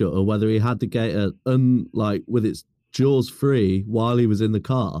taped shut or whether he had the gator with its jaws free while he was in the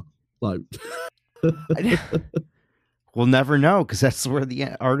car. We'll never know because that's where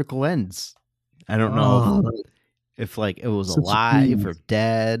the article ends. I don't know if it was alive or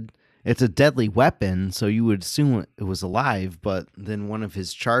dead. It's a deadly weapon, so you would assume it was alive, but then one of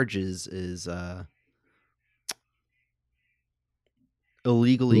his charges is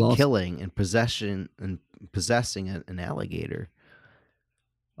illegally killing and possessing an alligator.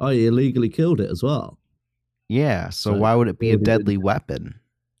 Oh, he illegally killed it as well. Yeah, so why would it be a deadly weapon?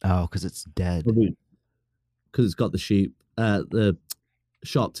 Oh, because it's dead. Because it's got the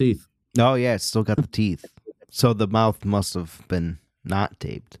sharp teeth. Oh yeah, it's still got the teeth. So the mouth must have been not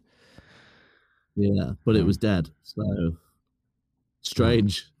taped. Yeah, but it was dead. So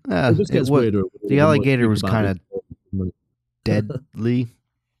strange. It just gets weirder. The alligator was kind of deadly,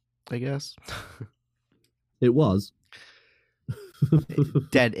 I guess. It was.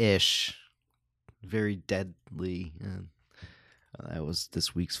 Dead-ish. Very deadly. That was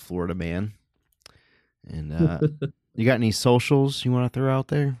this week's Florida Man. And you got any socials you want to throw out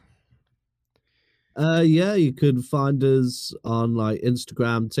there? Yeah, you could find us on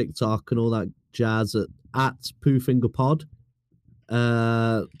Instagram, TikTok, and all that jazz at PooFingerPod.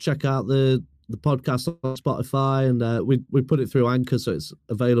 Check out the podcast on Spotify, and we put it through Anchor, so it's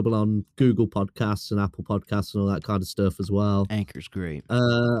available on Google Podcasts and Apple Podcasts and all that kind of stuff as well. Anchor's great.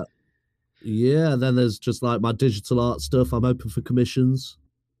 Yeah, then there's just my digital art stuff. I'm open for commissions.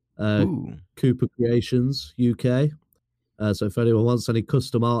 Cooper Creations UK. So if anyone wants any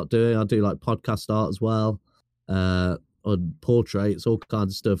custom art doing, I do podcast art as well, on portraits, all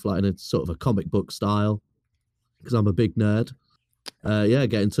kinds of stuff, in a sort of a comic book style, because I'm a big nerd. Yeah,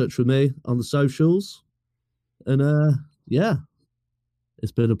 get in touch with me on the socials, and yeah,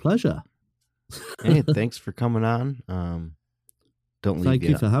 it's been a pleasure. Hey, thanks for coming on. Don't leave. Thank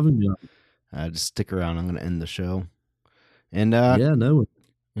you for having me on. Just stick around. I'm going to end the show. And yeah, no.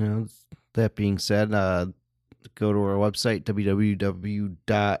 That being said, go to our website,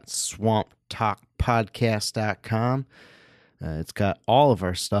 www.swamptalkpodcast.com. It's got all of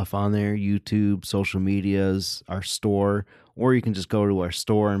our stuff on there, YouTube, social medias, our store, or you can just go to our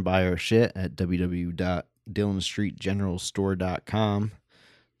store and buy our shit at www.dillonstreetgeneralstore.com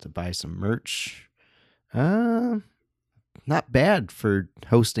to buy some merch. Not bad for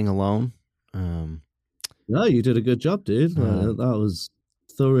hosting alone. No, you did a good job, dude. That was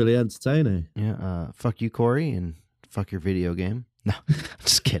thoroughly entertaining. Yeah. Fuck you, Corey, and fuck your video game. No, I'm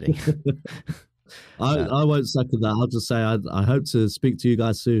just kidding. I won't second that. I'll just say I hope to speak to you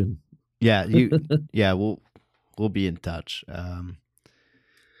guys soon. Yeah, we'll be in touch.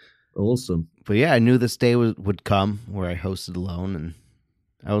 Awesome. But yeah, I knew this day would come where I hosted alone, and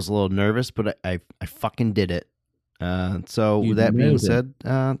I was a little nervous, but I fucking did it. So with that being said,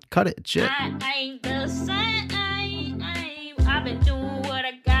 cut it. Shit. I ain't the same. I've been doing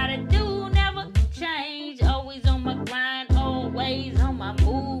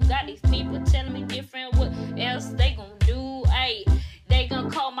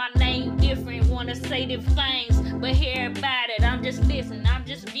wanna call my name different, wanna say different things, but hear about it, I'm just listening, I'm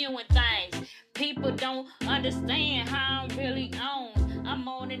just viewing things. People don't understand how I'm really on. I'm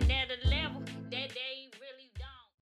on another level.